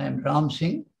said. I am Ram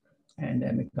Singh and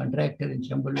I'm a contractor in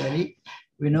Chambal Valley.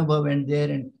 Vinoba went there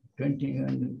and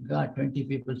got 20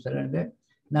 people surrendered.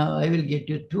 Now I will get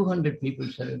you 200 people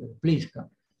surrendered. Please come.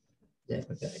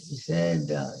 He said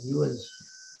he was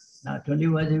not only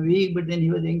was a weak, but then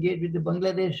he was engaged with the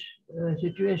Bangladesh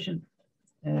situation.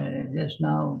 Just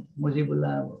now, Mujibur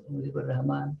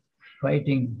Rahman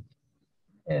fighting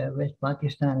West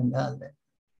Pakistan and all that.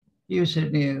 You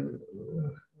said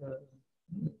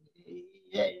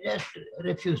just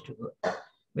refused to go.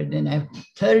 But then after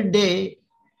third day,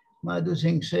 Madhu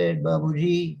Singh said,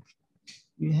 Babuji,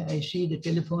 I see the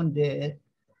telephone there.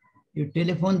 You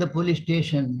telephone the police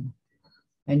station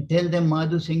and tell them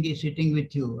Madhu Singh is sitting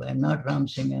with you. I'm not Ram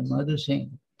Singh, I'm Madhu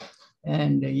Singh.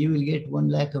 And you will get 1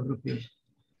 lakh of rupees.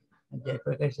 And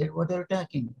Jayaprakash said, what are you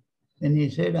talking? Then he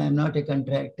said, I'm not a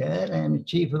contractor. I am a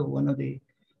chief of one of the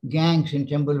gangs in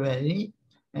Chambal Valley.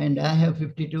 And I have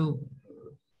 52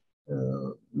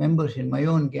 members in my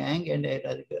own gang. And then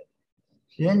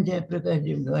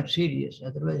Jayaprakash got serious.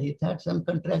 Otherwise, he thought some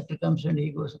contractor comes and he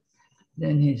goes.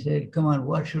 Then he said, come on,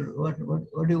 what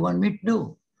do you want me to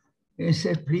do? He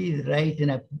said, please write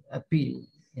an appeal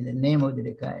in the name of the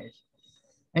dacoits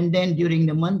And then during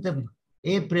the month of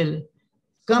April,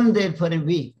 come there for a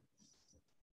week.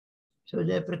 So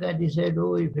Jayaprakash said,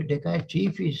 oh, if a dacoit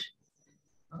chief is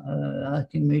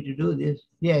asking me to do this,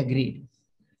 he agreed.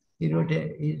 He wrote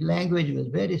his language was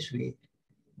very sweet.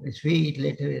 A sweet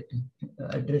letter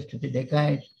addressed to the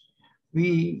dacoits.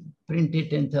 We printed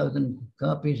 10,000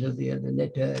 copies of the other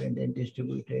letter and then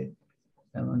distributed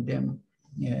among them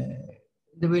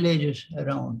the villages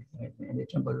around in the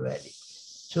Chambal Valley.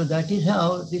 So that is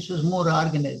how this was more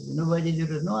organized. Nobody,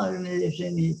 there was no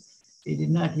organization. He did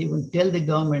not even tell the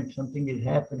government something is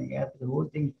happening. After the whole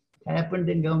thing happened,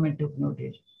 then government took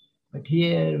notice. But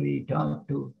here we talked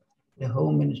to the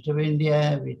Home Minister of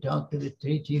India, we talked to the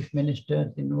 3 chief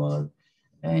ministers involved,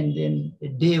 and then the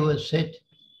day was set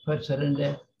for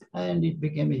surrender, and it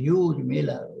became a huge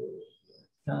mela.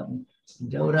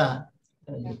 Jaura,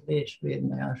 the place where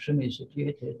my ashram is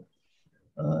situated,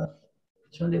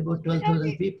 it's only about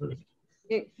 12,000 people.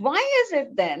 Why is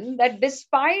it then that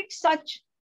despite such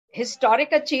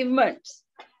historic achievements,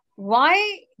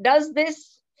 why does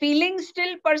this feeling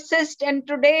still persist? And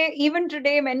today, even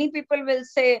today, many people will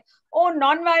say, oh,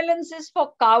 non-violence is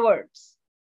for cowards.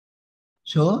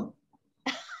 So,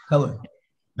 coward.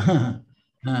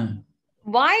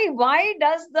 Why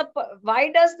does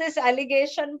this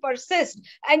allegation persist?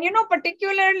 And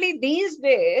particularly these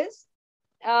days,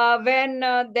 when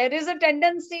there is a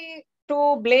tendency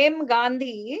to blame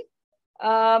Gandhi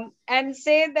and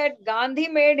say that Gandhi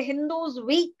made Hindus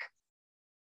weak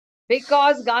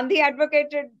because Gandhi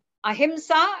advocated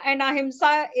Ahimsa, and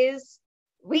Ahimsa is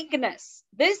weakness.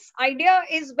 This idea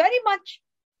is very much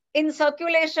in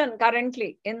circulation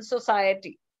currently in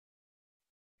society.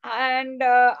 And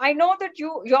I know that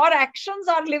your actions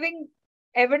are living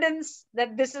evidence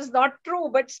that this is not true,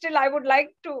 but still I would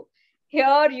like to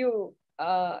hear you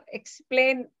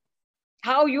explain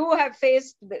how you have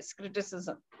faced this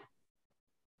criticism.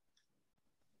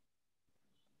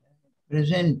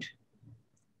 Present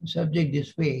subject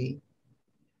this way.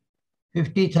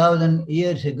 50,000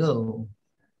 years ago,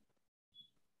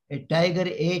 a tiger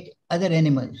ate other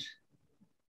animals.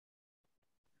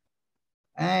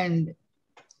 And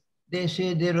they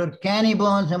say there were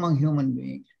cannibals among human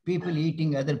beings, people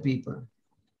eating other people.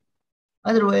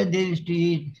 Otherwise, they used to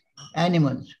eat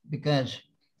animals because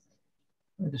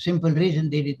for the simple reason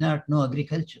they did not know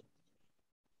agriculture.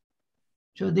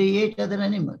 So they ate other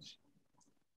animals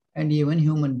and even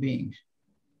human beings.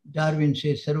 Darwin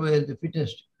says, survival of the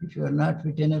fittest. If you are not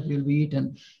fit enough, you'll be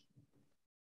eaten.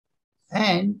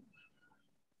 And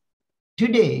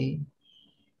today,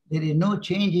 there is no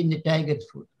change in the tiger's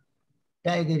food.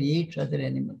 Tiger eats other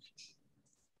animals.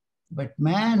 But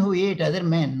man who ate other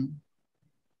men,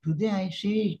 today I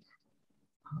see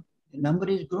the number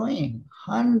is growing.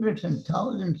 Hundreds and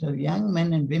thousands of young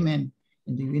men and women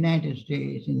in the United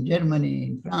States, in Germany,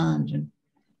 in France, and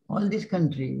all these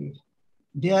countries,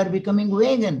 they are becoming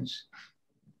vegans.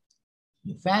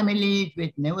 The families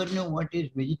which never knew what is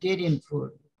vegetarian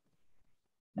food,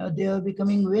 now they are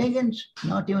becoming vegans.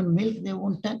 Not even milk they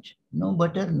won't touch. No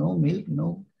butter, no milk,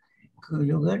 no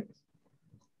yogurt.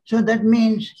 So that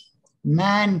means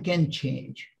man can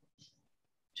change.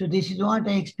 So this is what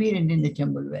I experienced in the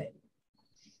Chambal Valley.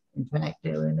 In fact,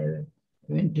 when I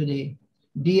went to the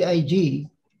DIG,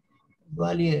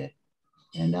 Gwalior,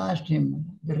 and asked him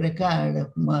the record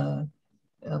of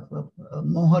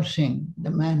Mohar Singh, the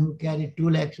man who carried 2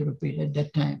 lakhs rupees at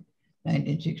that time,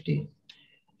 1960.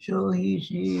 So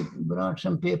he brought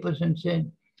some papers and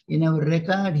said, in our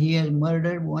record, he has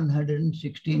murdered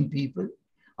 116 people.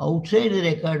 Outside the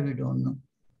record, we don't know.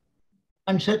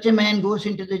 And such a man goes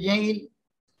into the jail,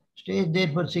 stays there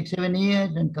for 6-7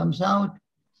 years and comes out,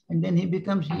 and then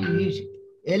he's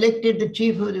elected the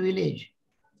chief of the village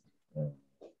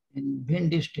in Bhind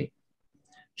district.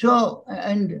 So,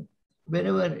 and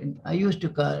wherever I used to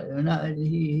call,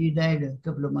 he died a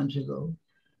couple of months ago.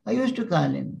 I used to call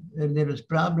him. There was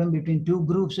problem between 2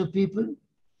 groups of people.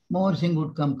 Mohar Singh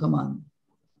would come on.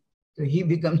 So he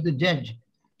becomes the judge.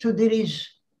 So there is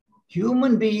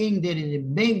human being, there is a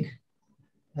big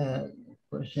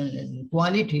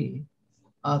quality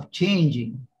of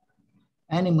changing.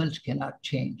 Animals cannot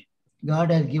change.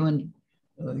 God has given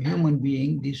human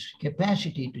being this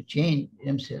capacity to change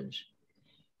themselves.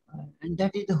 And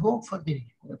that is the hope for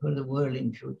the world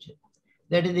in future.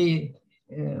 That is the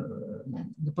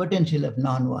potential of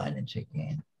non-violence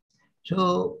again.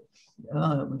 So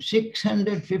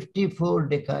 654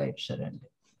 dacoits surrendered.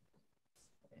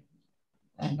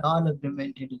 And all of them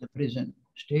went into the prison,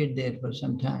 stayed there for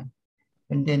some time.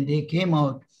 And then they came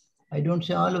out. I don't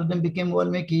say all of them became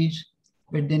Valmikis,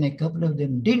 but then a couple of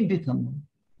them did become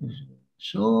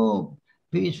so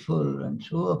peaceful and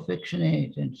so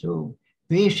affectionate and so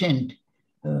patient,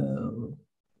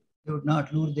 they would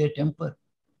not lose their temper.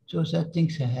 So such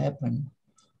things have happened.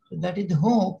 So that is the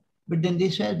hope. But then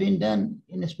this has been done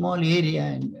in a small area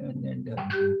and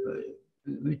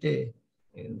with a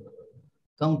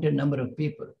counted number of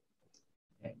people.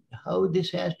 And how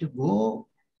this has to go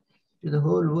to the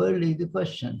whole world is the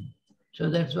question. So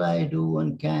that's why I do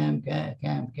one camp.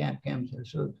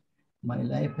 So my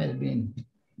life has been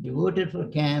devoted for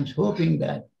camps, hoping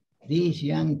that these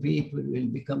young people will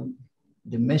become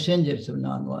the messengers of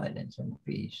nonviolence and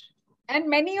peace. And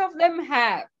many of them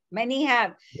have, many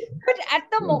have. Yeah. But at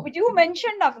the moment, you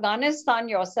mentioned Afghanistan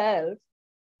yourself.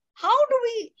 How do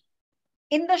we,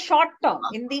 in the short term,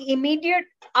 in the immediate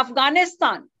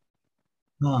Afghanistan,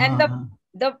 and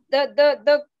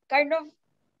the kind of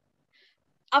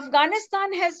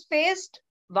Afghanistan has faced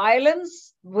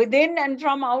violence within and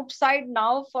from outside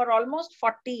now for almost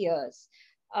 40 years.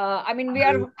 I mean, we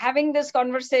are having this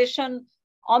conversation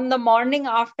on the morning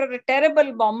after a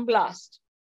terrible bomb blast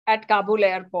at Kabul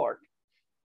airport.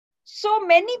 So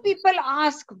many people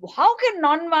ask, how can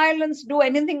nonviolence do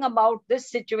anything about this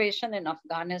situation in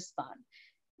Afghanistan?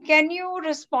 Can you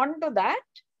respond to that?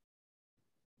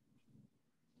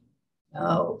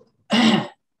 Now,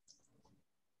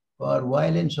 for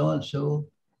violence also,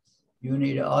 you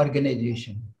need an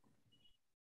organization.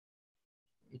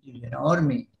 It is an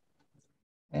army.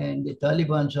 And the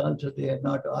Taliban also, they are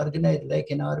not organized like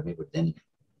an army, but then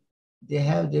they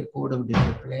have their code of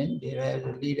discipline, they have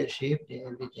the leadership, they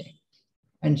have everything.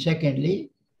 And secondly,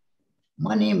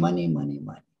 money.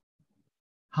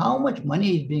 How much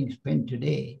money is being spent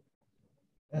today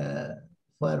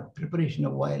for preparation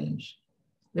of violence?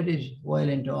 That is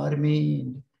violent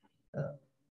army,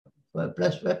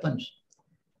 plus weapons.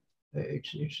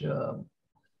 It's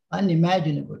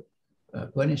unimaginable.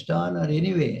 Afghanistan or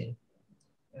anywhere,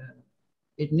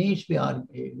 it needs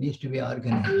to be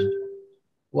organized.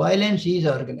 Violence is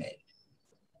organized.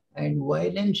 And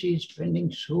violence is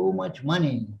spending so much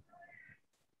money.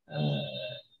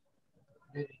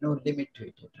 There is no limit to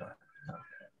it at all.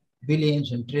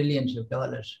 Billions and trillions of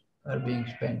dollars are being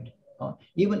spent.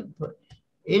 Even for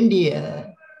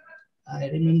India, I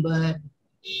remember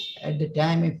at the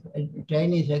time of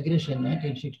Chinese aggression,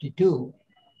 1962,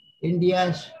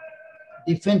 India's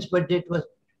defense budget was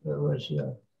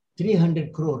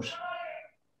 300 crores.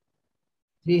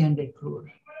 300 crores.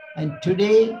 And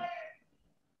today,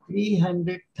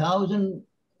 300,000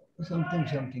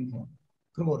 something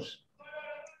crores.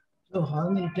 So how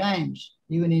many times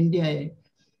even India,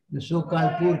 the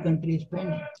so-called poor country,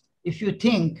 spends? If you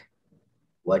think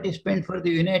what is spent for the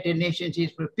United Nations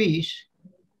is for peace,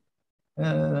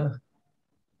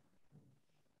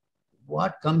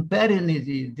 what comparison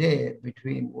is there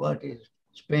between what is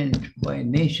spent by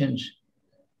nations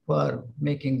for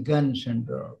making guns and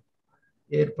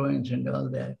airplanes and all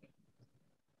that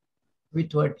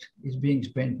with what is being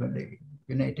spent by the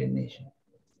United Nations?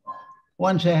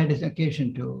 Once I had an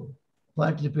occasion to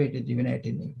participate in the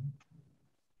United Nations.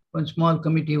 One small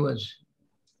committee was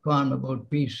formed about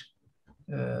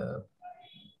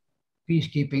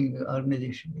peacekeeping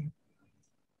organization.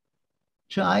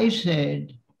 So I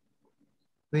said,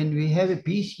 when we have a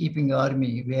peacekeeping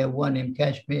army, we have one in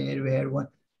Kashmir, we have one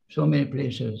so many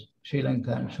places, Sri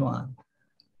Lanka and so on.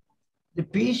 The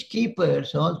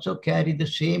peacekeepers also carry the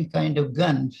same kind of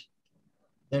guns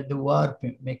that the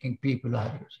war-making people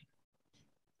are using.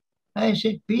 I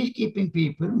said, peacekeeping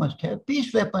people must have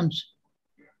peace weapons.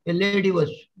 A lady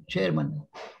was chairman.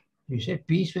 She said,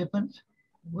 peace weapons?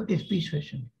 What is peace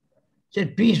weapon? She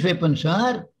said, peace weapons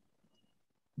are,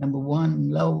 number one,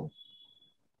 love,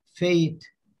 faith,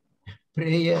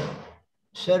 prayer,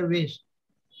 service.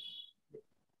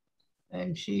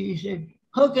 And she said,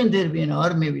 how can there be an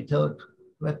army without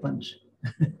weapons?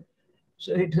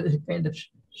 So it was a kind of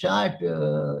short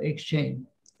exchange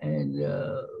and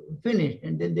finished.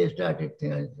 And then they started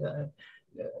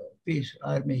peace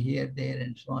army here, there,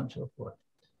 and so on and so forth.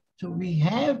 So we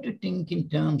have to think in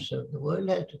terms of, the world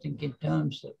has to think in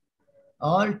terms of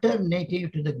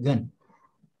alternative to the gun.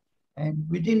 And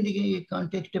within the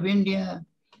context of India,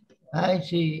 I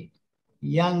see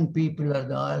young people are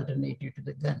the alternative to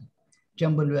the gun.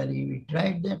 Chambal Valley, we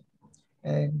tried that,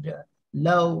 and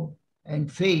love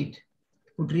and faith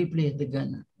would replace the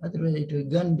gun. Otherwise, it was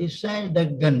gun this side,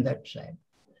 that gun that side.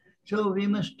 So we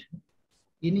must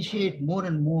initiate more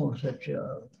and more such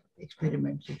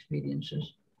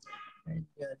experiences. And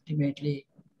ultimately,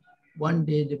 one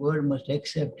day the world must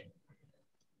accept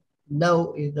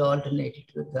love is the alternative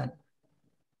to the gun.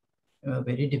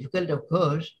 Very difficult, of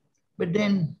course, but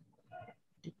then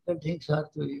difficult things are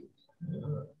to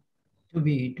to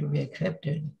be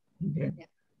accepted. Then,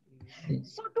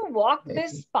 So to walk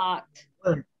this path,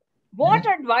 what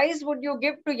advice would you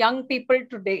give to young people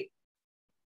today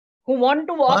who want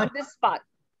to walk this path?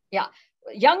 Yeah,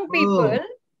 young people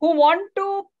who want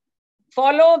to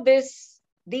follow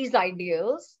these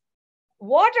ideals.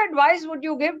 What advice would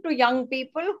you give to young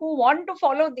people who want to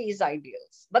follow these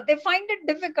ideals, but they find it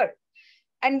difficult,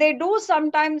 and they do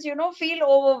sometimes, feel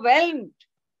overwhelmed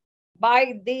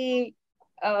by the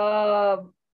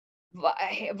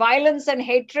violence and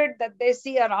hatred that they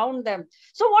see around them?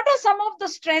 So what are some of the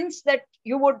strengths that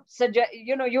you would suggest,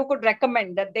 you could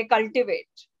recommend that they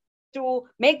cultivate to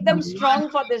make them strong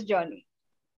for this journey?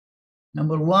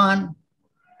 Number one,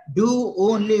 do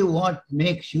only what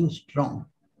makes you strong.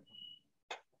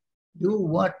 Do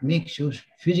what makes you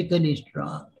physically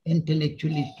strong,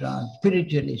 intellectually strong,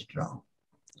 spiritually strong.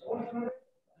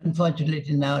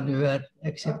 Unfortunately, now we are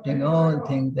accepting all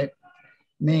things that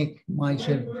make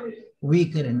myself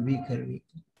weaker and weaker.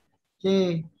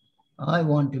 Say, I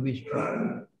want to be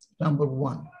strong, number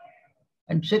one.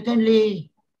 And secondly,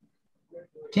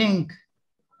 think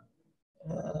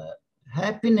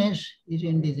happiness is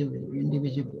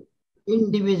indivisible.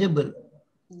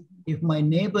 If my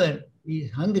neighbor is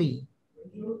hungry,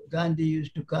 Gandhi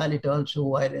used to call it also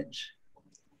violence.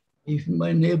 If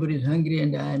my neighbor is hungry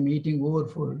and I am eating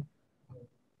overfull,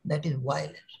 that is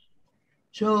violence.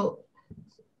 So,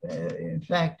 in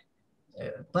fact,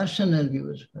 personal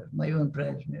views, my own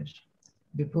privacy.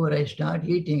 Before I start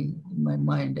eating, in my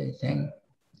mind I think,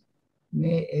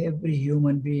 may every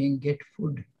human being get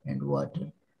food and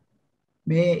water.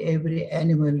 May every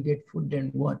animal get food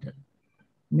and water.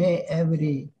 May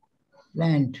every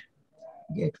plant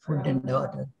get food and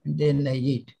water, and then I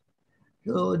eat.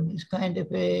 So this kind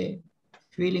of a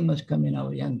feeling must come in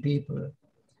our young people.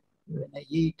 When I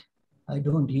eat, I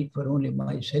don't eat for only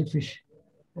my selfish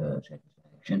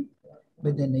satisfaction,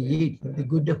 but then I eat for the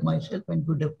good of myself and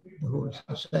good of the whole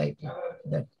society.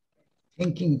 That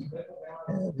thinking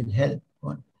will help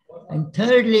one. And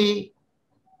thirdly,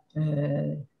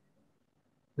 when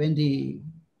the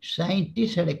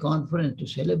scientists had a conference to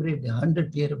celebrate the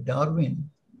 100th year of Darwin,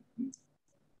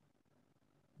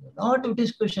 a lot of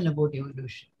discussion about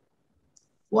evolution.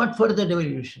 What further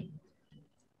evolution?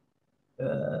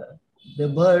 The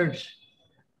birds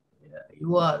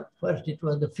evolved. First it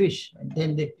was the fish, and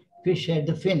then the fish had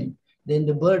the fin. Then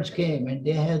the birds came and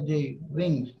they had the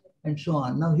wings and so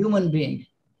on. Now human beings,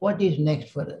 what is next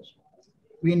for us?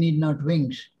 We need not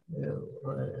wings.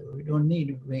 We don't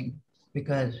need wings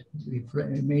because we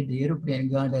made the aeroplane.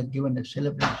 God has given a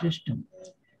cerebral system.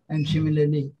 And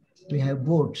similarly, we have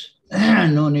boats.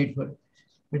 No need for it.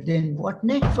 But then what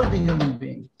next for the human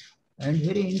being? And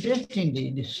very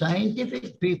interestingly, the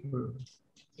scientific people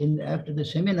after the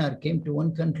seminar came to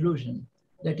one conclusion,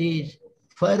 that is,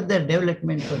 further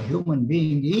development for human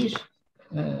being is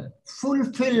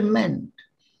fulfillment.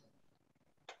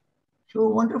 So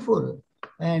wonderful.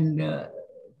 And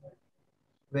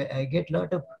I get a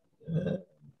lot of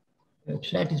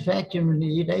satisfaction when I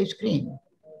eat ice cream,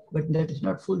 but that is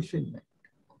not fulfillment.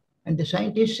 And the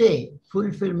scientists say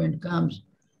fulfillment comes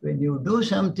when you do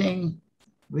something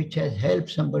which has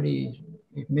helped somebody.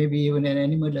 It may be even an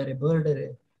animal or a bird or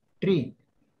a tree.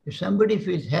 If somebody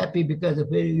feels happy because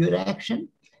of your action,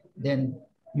 then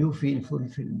you feel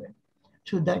fulfillment.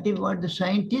 So that is what the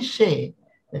scientists say,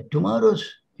 that tomorrow's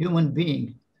human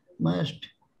being must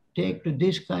take to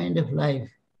this kind of life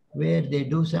where they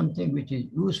do something which is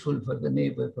useful for the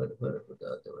neighbor, for the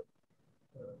other.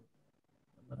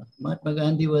 Mahatma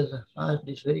Gandhi was asked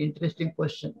this very interesting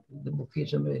question. The book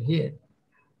is somewhere here.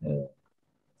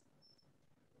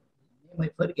 I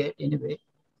forget anyway.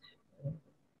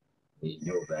 He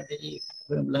knew Gandhiji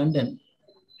from London.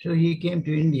 So he came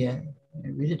to India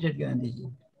and visited Gandhiji.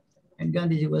 And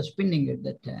Gandhiji was spinning at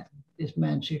that time. This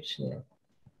man sits there.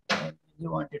 And he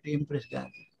wanted to impress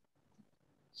Gandhi.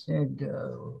 Said,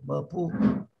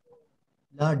 Bapu,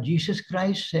 Lord Jesus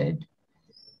Christ said,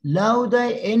 love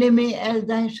thy enemy as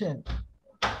thyself.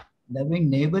 Loving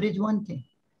neighbor is one thing.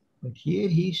 But here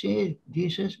he says,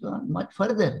 Jesus gone much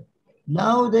further.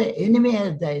 Love the enemy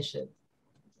as thyself.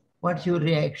 What's your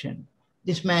reaction?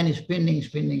 This man is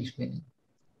spinning.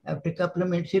 After a couple of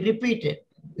minutes, he repeated,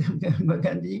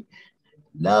 Gandhi,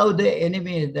 love the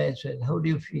enemy as thyself. How do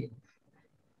you feel?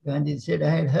 Gandhi said, I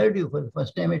had heard you for the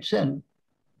first time itself,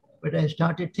 but I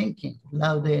started thinking,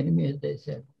 love the enemy as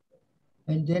thyself.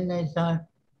 And then I thought,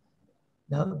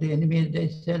 love the enemy as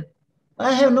thyself.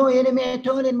 I have no enemy at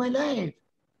all in my life.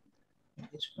 And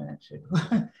this man said,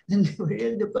 then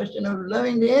here's the question of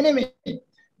loving the enemy.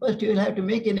 First, you will have to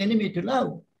make an enemy to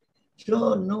love.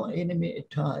 So no enemy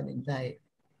at all in life.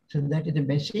 So that is the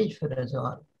message for us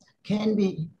all. Can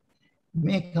we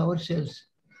make ourselves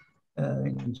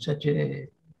in such a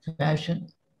fashion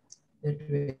that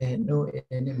we have no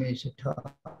enemies at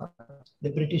all? The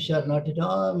British are not at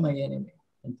all my enemy.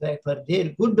 In fact, for their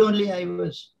good only, I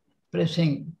was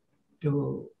pressing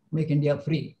to make India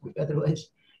free. Otherwise,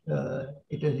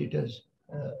 it was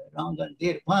wrong on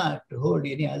their part to hold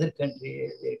any other country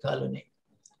as a colony.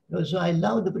 So I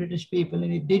love the British people,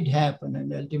 and it did happen.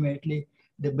 And ultimately,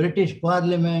 the British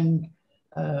Parliament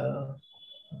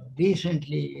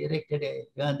recently erected a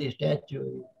Gandhi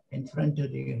statue in front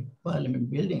of the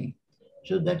Parliament building.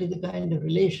 So that is the kind of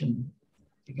relation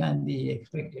Gandhi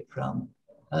expected from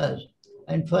us,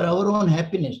 and for our own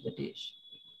happiness, that is.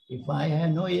 If I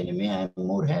have no enemy, I am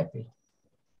more happy.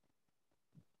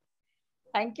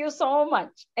 Thank you so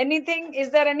much. Anything, is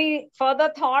there any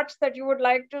further thoughts that you would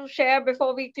like to share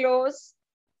before we close?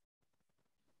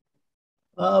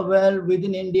 Well,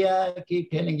 within India, I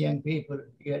keep telling young people,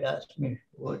 you had asked me,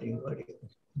 what do you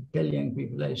tell young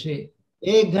people? I say,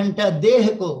 ek ghanta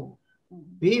deh ko,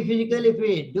 be physically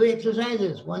fit, do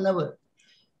exercises 1 hour,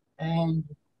 and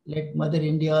let Mother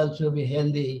India also be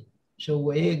healthy.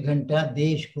 So, ek ghanta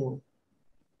desh ko.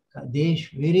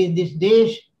 Desh, where is this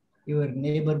Desh? Your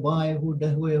neighbor boy who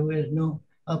has no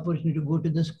opportunity to go to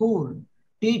the school.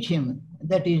 Teach him,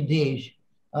 that is Desh.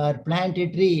 Or plant a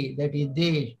tree, that is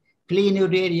Desh. Clean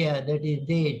your area, that is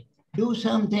Desh. Do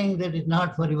something that is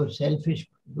not for your selfish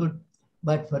good,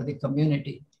 but for the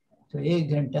community. So, ek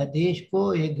ghanta Desh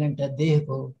ko, ek ghanta Deh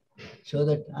ko, so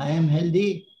that I am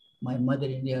healthy, my Mother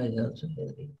India is also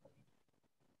healthy.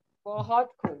 Bahut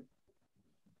cool.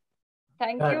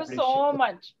 Thank you so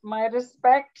much. My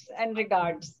respects and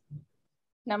regards.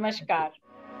 Namaskar.